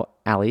how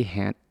Allie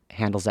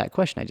handles that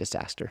question I just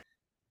asked her.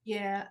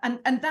 Yeah,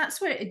 and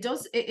that's where it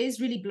is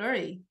really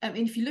blurry. I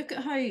mean, if you look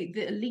at how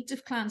the elite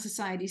of clan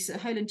societies, so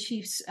Highland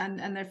chiefs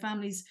and their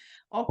families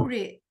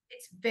operate,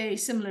 it's very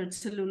similar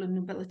to Lowland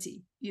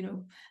nobility.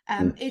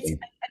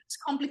 It's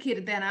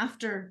complicated then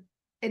after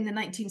in the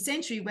 19th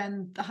century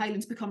when the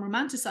Highlands become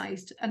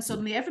romanticized and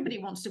suddenly everybody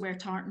wants to wear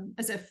tartan,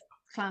 as if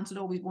clans had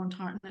always worn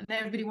tartan, and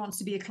everybody wants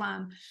to be a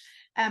clan.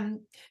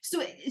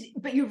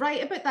 But you're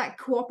right about that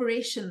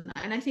cooperation,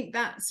 and I think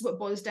that's what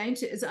boils down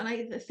to is, and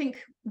I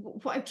think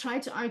what I've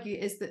tried to argue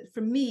is that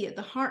for me, at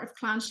the heart of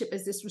clanship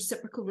is this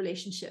reciprocal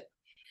relationship.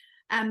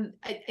 I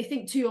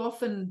think too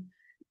often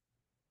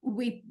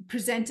we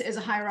present it as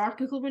a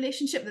hierarchical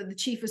relationship, that the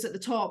chief is at the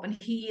top and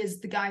he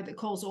is the guy that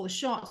calls all the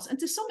shots, and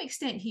to some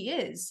extent he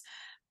is,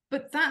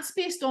 but that's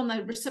based on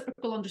a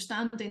reciprocal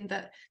understanding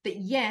that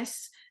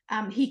yes,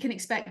 he can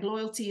expect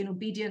loyalty and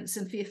obedience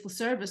and faithful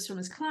service from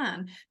his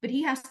clan, but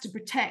he has to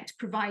protect,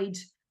 provide,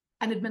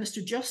 and administer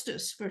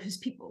justice for his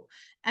people.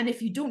 And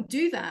if you don't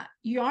do that,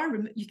 you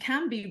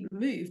can be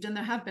removed, and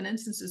there have been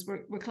instances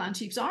where clan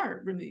chiefs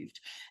are removed.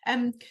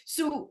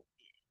 So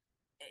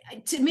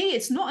to me,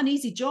 it's not an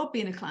easy job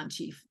being a clan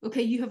chief.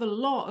 Okay, you have a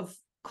lot of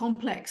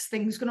complex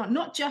things going on,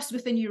 not just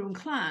within your own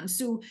clan.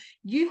 So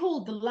you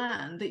hold the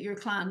land that your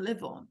clan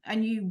live on,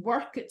 and you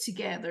work it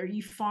together,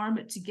 you farm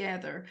it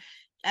together.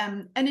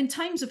 And in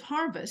times of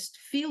harvest,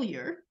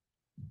 failure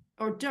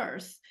or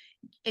dearth,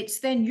 it's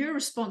then your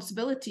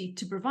responsibility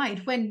to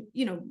provide when,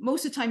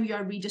 most of the time you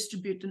are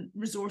redistributing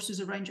resources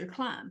around your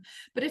clan.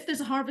 But if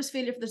there's a harvest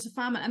failure, if there's a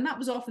famine, and that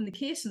was often the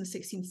case in the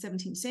 16th,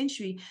 17th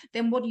century,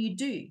 then what do you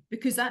do?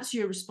 Because that's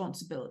your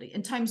responsibility.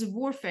 In times of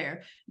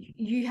warfare,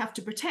 you have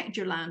to protect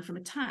your land from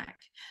attack.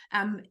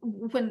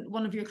 When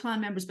one of your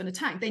clan members has been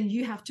attacked, then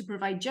you have to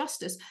provide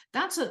justice.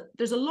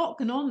 There's a lot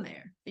going on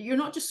there. You're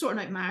not just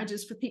sorting out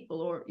marriages for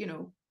people or,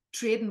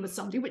 trading with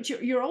somebody, which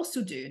you're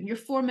also doing. You're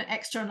forming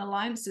external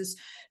alliances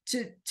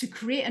to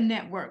create a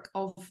network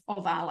of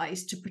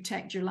allies to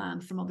protect your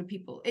land from other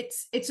people.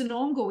 It's an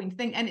ongoing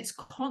thing, and it's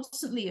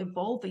constantly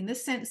evolving.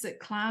 This sense that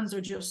clans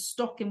are just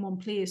stuck in one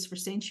place for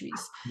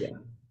centuries.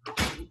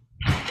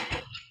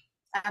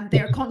 And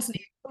they're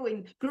constantly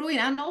growing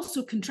and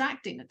also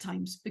contracting at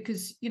times,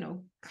 because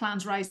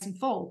clans rise and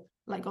fall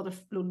like other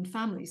lowland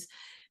families.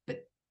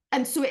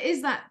 And so it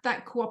is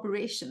that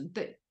cooperation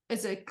that,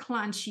 as a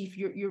clan chief,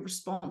 you're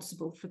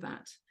responsible for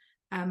that.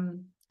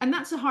 And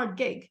that's a hard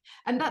gig.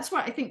 And that's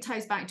what I think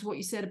ties back to what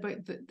you said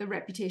about the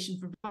reputation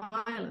for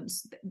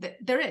violence.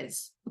 There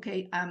is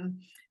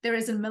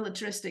a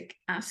militaristic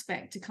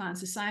aspect to clan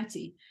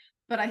society.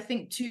 But I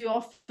think too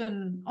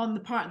often on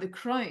the part of the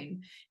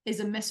crown is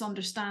a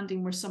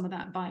misunderstanding where some of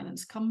that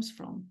violence comes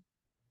from.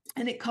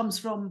 And it comes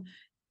from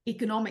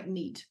economic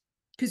need.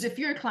 Because if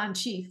you're a clan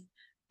chief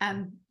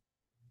and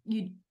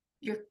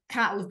your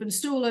cattle have been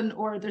stolen,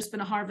 or there's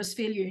been a harvest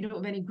failure, you don't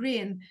have any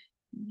grain,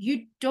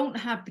 you don't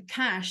have the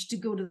cash to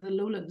go to the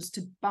lowlands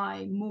to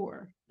buy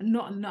more, and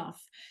not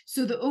enough.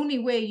 So the only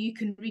way you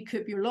can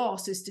recoup your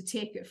loss is to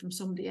take it from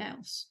somebody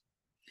else.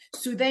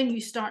 So then you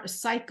start a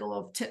cycle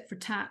of tit for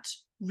tat,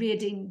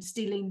 raiding,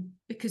 stealing,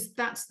 because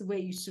that's the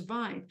way you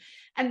survive.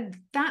 And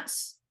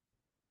that's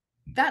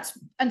that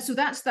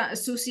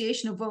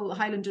association of, well, the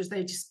Highlanders,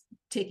 they just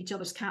take each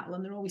other's cattle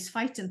and they're always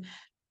fighting.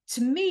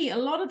 To me, a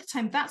lot of the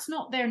time, that's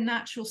not their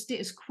natural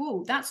status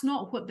quo. That's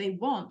not what they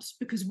want,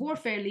 because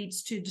warfare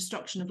leads to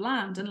destruction of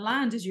land, and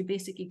land is your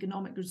basic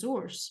economic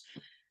resource.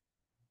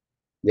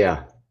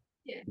 Yeah.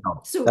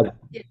 No, so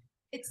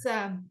it's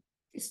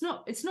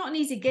not an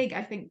easy gig,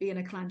 I think, being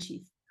a clan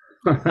chief.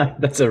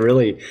 That's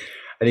something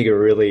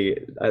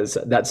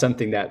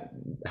that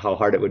how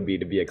hard it would be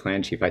to be a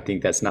clan chief. I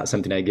think that's not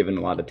something I've given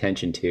a lot of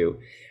attention to,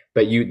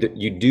 but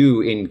you do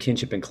in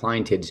Kinship and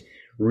Clientage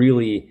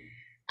really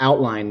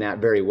outline that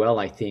very well,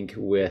 I think,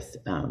 with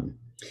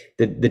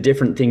the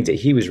different things that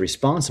he was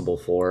responsible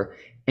for,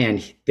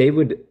 and they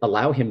would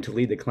allow him to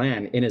lead the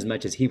clan in as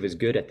much as he was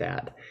good at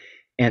that.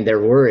 And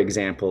there were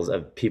examples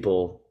of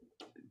people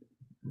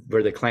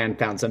where the clan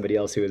found somebody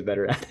else who was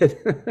better at it.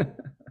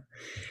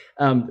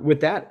 With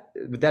that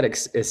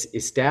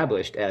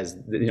established as,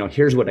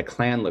 here's what a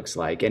clan looks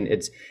like, and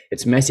it's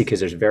messy because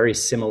there's very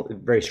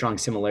strong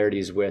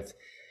similarities with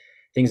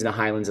things in the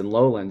Highlands and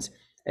Lowlands.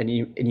 And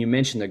you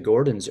mentioned the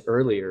Gordons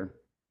earlier,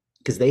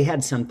 because they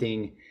had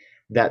something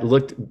that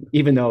looked,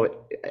 even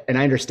though, and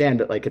I understand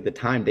that like at the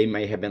time they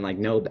may have been like,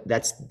 no,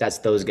 that's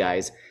those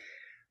guys,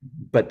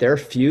 but their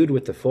feud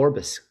with the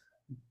Forbes,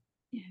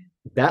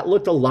 that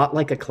looked a lot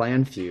like a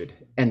clan feud.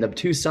 And the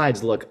two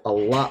sides look a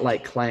lot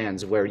like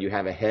clans, where you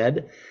have a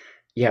head,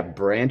 you have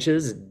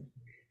branches,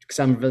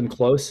 some of them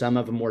close, some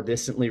of them more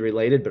distantly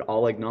related, but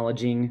all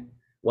acknowledging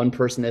one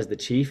person as the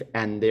chief,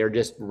 and they're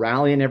just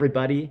rallying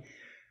everybody.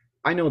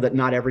 I know that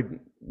not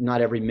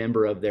every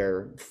member of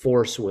their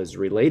force was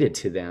related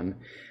to them,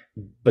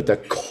 but the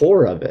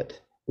core of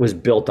it was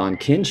built on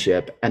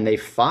kinship, and they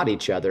fought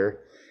each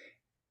other.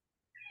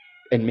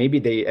 And maybe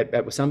they,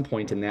 at some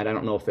point in that, I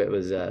don't know if it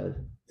was the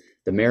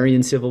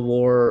Marian Civil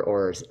War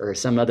or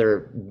some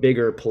other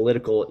bigger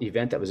political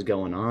event that was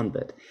going on,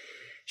 but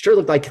sure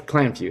looked like a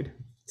clan feud.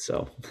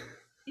 So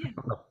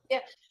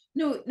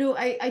no,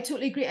 I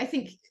totally agree. I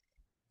think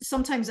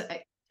sometimes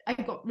I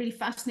got really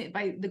fascinated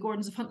by the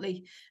Gordons of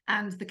Huntly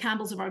and the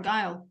Campbells of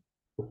Argyll.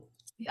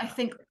 I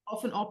think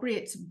often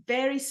operates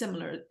very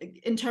similar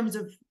in terms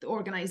of the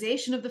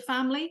organization of the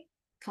family,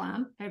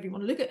 clan, however you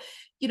want to look at,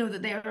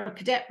 that there are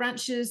cadet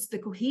branches, the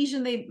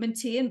cohesion they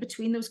maintain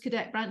between those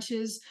cadet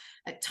branches.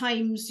 At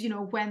times,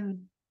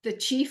 when the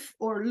chief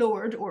or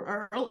lord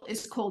or earl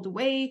is called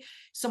away,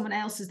 someone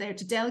else is there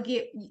to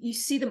delegate. You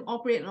see them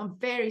operating on a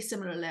very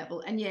similar level,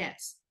 and yet,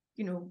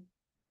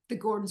 the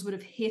Gordons would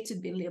have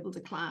hated being labelled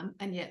a clan,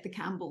 and yet the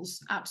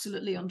Campbells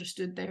absolutely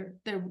understood their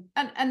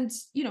and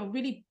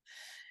really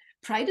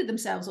prided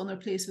themselves on their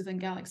place within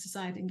Gaelic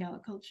society and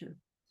Gaelic culture.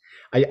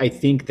 I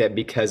think that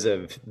because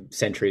of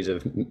centuries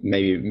of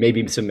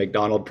maybe some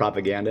McDonald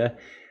propaganda,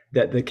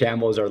 that the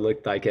Campbells are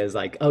looked like as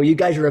like, oh, you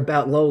guys are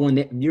about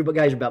lowland, you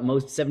guys are about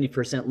most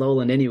 70%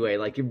 lowland anyway,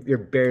 like you're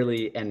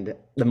barely. And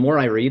the more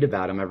I read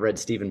about them, I've read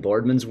Stephen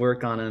Boardman's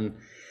work on them,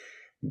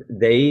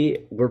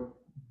 they were,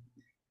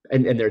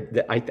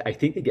 and I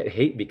think they get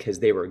hate because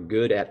they were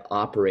good at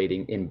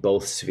operating in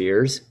both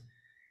spheres,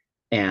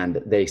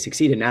 and they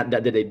succeeded. Not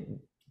that they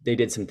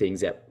did some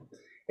things that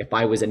if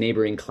I was a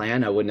neighboring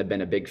clan, I wouldn't have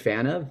been a big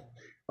fan of,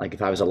 like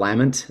if I was a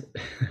Lamont.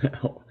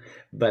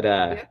 But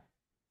I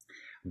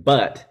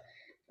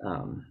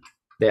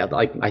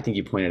think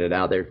you pointed it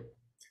out there.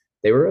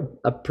 They were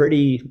a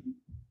pretty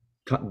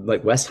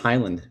like West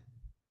Highland.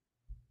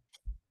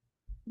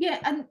 Yeah,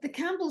 and the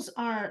Campbells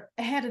are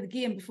ahead of the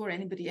game before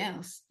anybody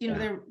else.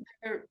 They're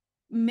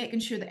making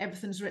sure that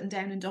everything's written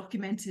down and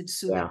documented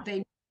so that they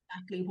know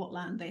exactly what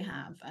land they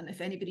have, and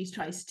if anybody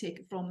tries to take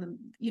it from them,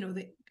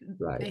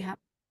 they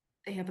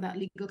have that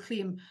legal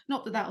claim.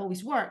 Not that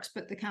always works,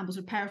 but the Campbells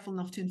are powerful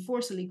enough to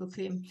enforce a legal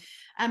claim.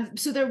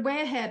 So they're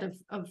way ahead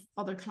of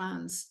other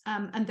clans,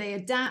 and they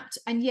adapt.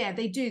 And yeah,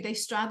 they do. They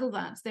straddle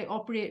that. They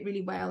operate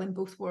really well in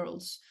both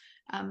worlds.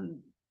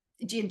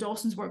 Jane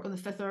Dawson's work on the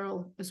Fifth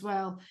Earl as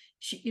well.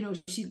 She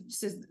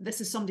says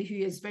this is somebody who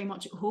is very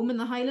much at home in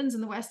the Highlands,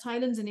 in the West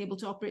Highlands, and able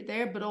to operate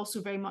there, but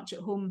also very much at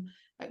home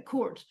at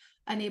court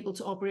and able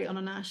to operate on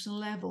a national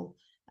level.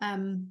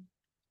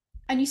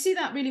 And you see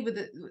that really with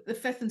the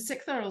Fifth and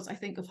Sixth Earls, I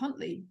think, of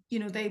Huntly.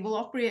 They will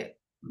operate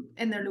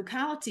in their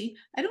locality.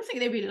 I don't think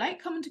they really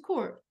like coming to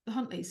court, the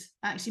Huntleys,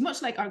 actually,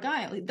 much like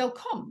Argyll. They'll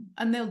come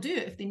and they'll do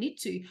it if they need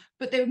to,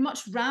 but they would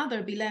much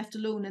rather be left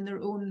alone in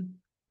their own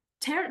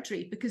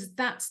territory because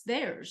that's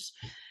theirs.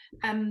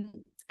 And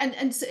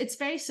so it's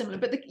very similar.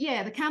 But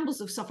the Campbells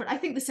have suffered. I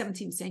think the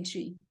 17th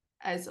century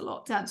has a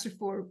lot to answer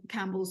for.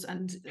 Campbells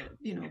and,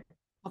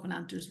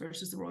 Covenanters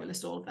versus the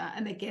Royalists, all of that.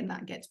 And again,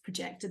 that gets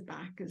projected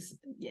back as,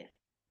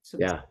 So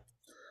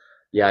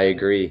Yeah, I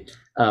agree.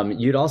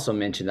 You'd also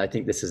mentioned, I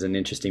think this is an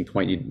interesting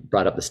point. You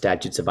brought up the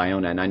Statutes of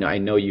Iona, and I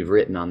know you've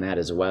written on that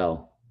as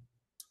well.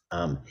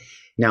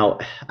 Now,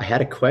 I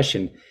had a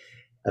question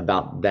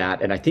about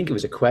that, and I think it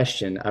was a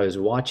question. I was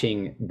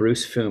watching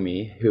Bruce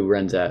Fumi, who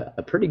runs a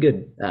pretty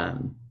good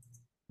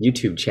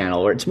YouTube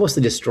channel, where it's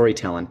mostly just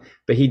storytelling,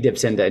 but he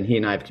dips into, and he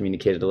and I have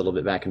communicated a little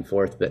bit back and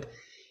forth, but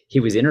he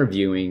was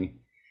interviewing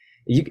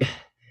you.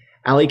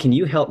 Ali, can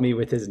you help me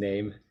with his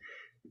name?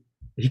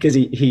 Because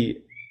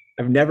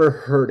I've never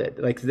heard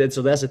it.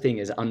 So that's the thing,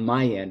 is on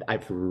my end,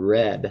 I've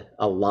read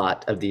a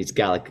lot of these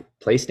Gaelic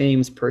place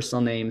names,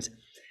 personal names,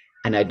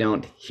 and I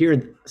don't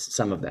hear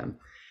some of them.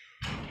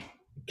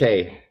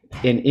 Okay,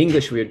 in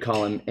English, we would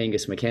call him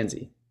Angus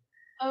Mackenzie.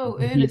 Oh,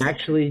 Ernest.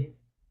 Actually,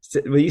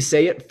 will you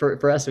say it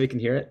for us so we can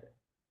hear it?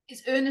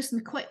 It's Ernest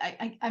McCoy.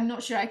 I'm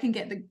not sure I can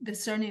get the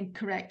surname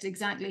correct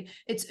exactly.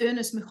 It's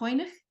Ernest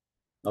McCoynich.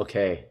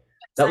 Okay.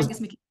 That was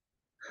Angus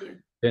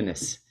Mackenzie.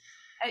 Goodness.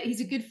 He's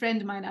a good friend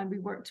of mine, and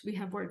we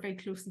have worked very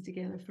closely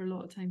together for a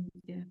lot of time.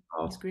 Yeah,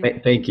 he's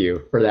great. Thank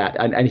you for that.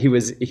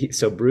 And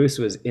so Bruce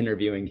was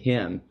interviewing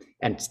him,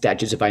 and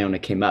Statutes of Iona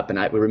came up, and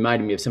it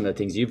reminded me of some of the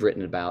things you've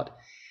written about.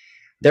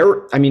 There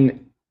were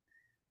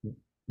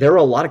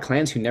a lot of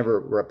clans who never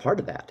were a part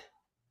of that.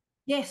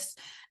 Yes,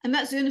 and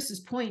that's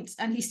Ernest's point,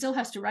 and he still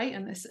has to write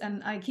on this,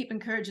 and I keep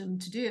encouraging him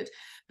to do it,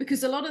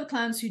 because a lot of the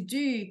clans who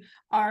do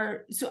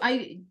are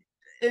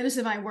Ernest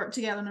and I worked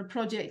together on a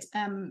project.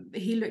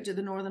 He looked at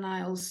the Northern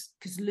Isles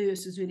because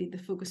Lewis is really the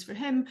focus for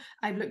him.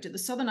 I've looked at the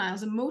Southern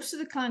Isles, and most of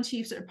the clan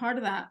chiefs that are part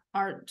of that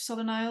are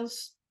Southern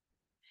Isles.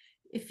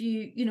 If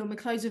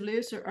MacLeods of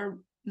Lewis are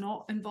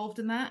not involved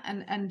in that,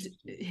 and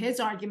his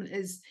argument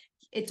is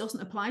it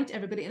doesn't apply to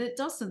everybody, and it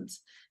doesn't.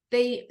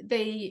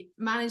 They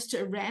managed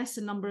to arrest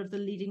a number of the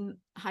leading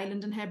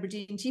Highland and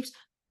Hebridean chiefs,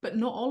 but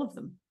not all of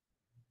them.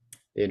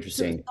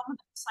 Interesting. So some of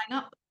them sign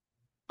up,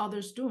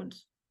 others don't.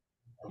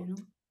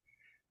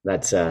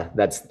 That's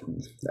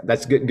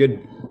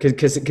good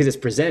because it's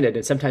presented,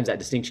 and sometimes that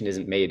distinction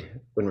isn't made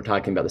when we're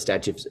talking about the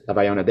Statutes of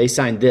Iona. They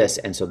signed this,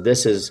 and so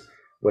this is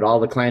what all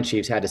the clan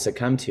chiefs had to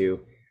succumb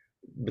to.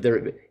 But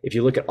if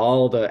you look at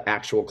all the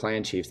actual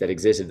clan chiefs that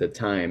existed at the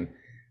time,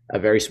 a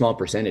very small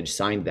percentage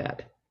signed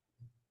that.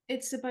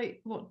 It's about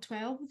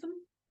 12 of them.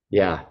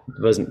 Yeah,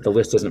 the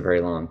list isn't very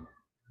long.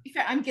 To be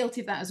fair, I'm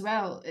guilty of that as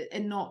well,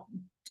 and not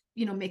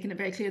making it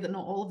very clear that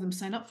not all of them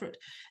sign up for it.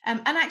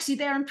 And actually,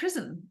 they're in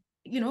prison.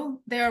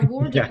 They are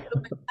awarded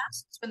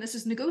when this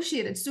is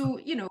negotiated. So,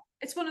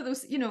 it's one of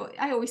those,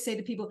 I always say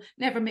to people,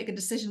 never make a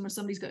decision when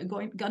somebody's got a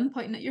gun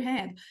pointing at your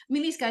head. I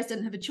mean, these guys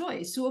didn't have a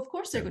choice. So, of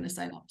course, they're going to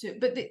sign up to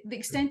it. But the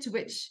extent to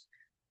which,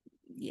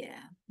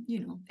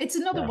 it's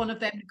another one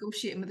of them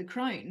negotiating with the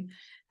Crown.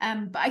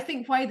 But I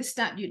think why the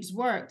statutes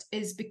worked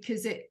is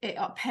because it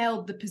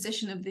upheld the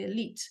position of the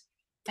elite,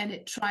 and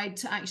it tried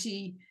to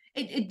actually,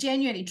 it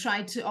genuinely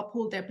tried to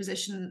uphold their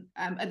position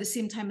at the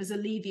same time as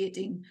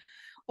alleviating,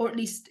 or at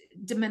least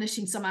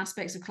diminishing, some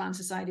aspects of clan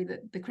society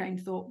that the Crown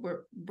thought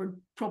were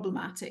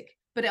problematic.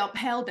 But it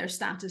upheld their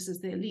status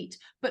as the elite,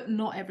 but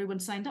not everyone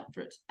signed up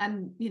for it.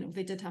 And,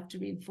 they did have to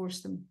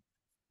reinforce them,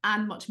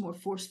 and much more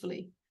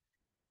forcefully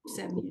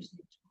 7 years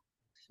later.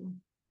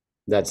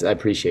 So. I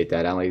appreciate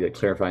that, Ali,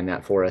 clarifying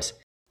that for us.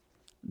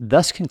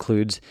 Thus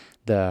concludes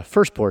the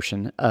first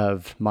portion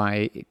of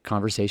my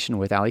conversation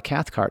with Ali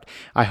Cathcart.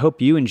 I hope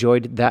you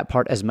enjoyed that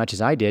part as much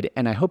as I did,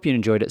 and I hope you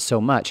enjoyed it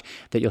so much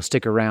that you'll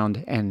stick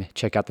around and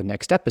check out the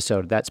next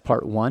episode. That's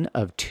part 1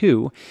 of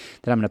 2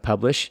 that I'm going to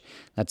publish.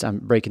 I'm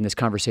breaking this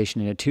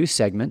conversation into 2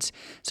 segments.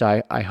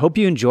 So I hope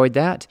you enjoyed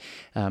that.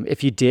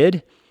 If you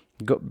did,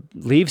 go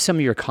leave some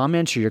of your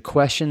comments or your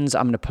questions.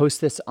 I'm going to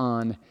post this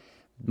on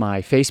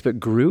my Facebook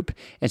group.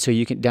 And so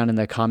you can, down in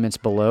the comments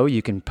below,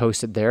 you can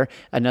post it there.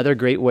 Another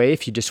great way,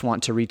 if you just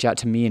want to reach out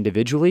to me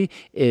individually,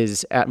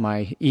 is at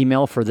my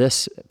email for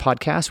this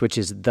podcast, which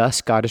is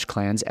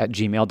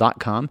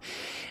thescottishclans@gmail.com.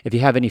 If you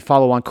have any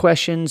follow-on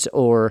questions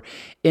or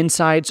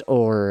insights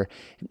or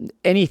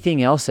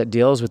anything else that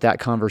deals with that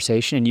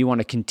conversation and you want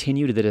to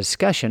continue the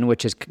discussion,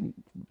 which is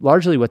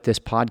largely what this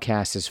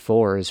podcast is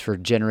for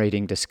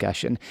generating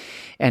discussion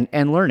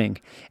and learning.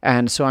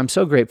 And so I'm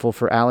so grateful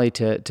for Allie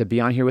to be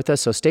on here with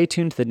us. So stay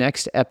tuned to the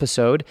next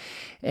episode.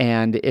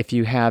 And if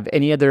you have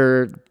any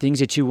other things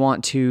that you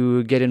want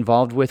to get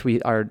involved with,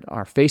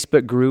 our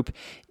Facebook group,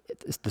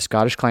 the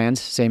Scottish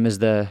Clans, same as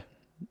the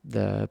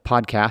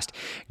podcast.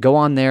 Go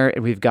on there,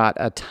 and we've got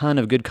a ton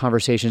of good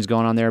conversations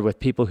going on there with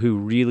people who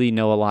really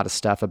know a lot of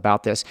stuff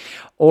about this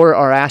or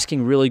are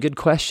asking really good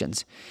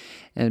questions.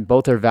 And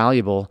both are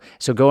valuable.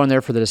 So go on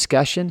there for the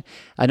discussion.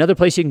 Another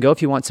place you can go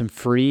if you want some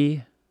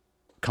free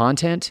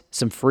content,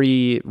 some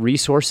free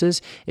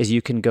resources, is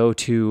you can go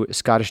to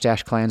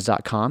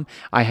scottish-clans.com.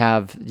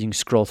 You can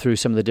scroll through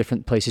some of the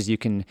different places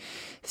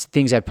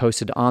things I've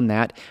posted on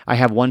that. I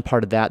have one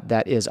part of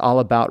that is all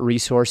about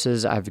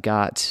resources. I've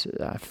got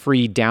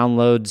free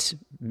downloads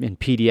in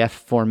PDF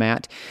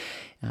format.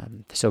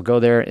 So go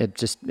there.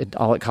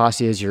 All it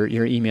costs you is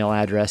your email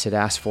address it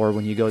asks for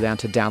when you go down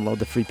to download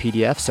the free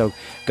PDF. So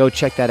go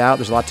check that out.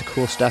 There's lots of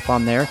cool stuff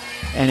on there.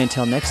 And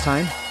until next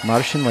time,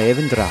 Marschen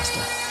leven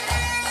drasta.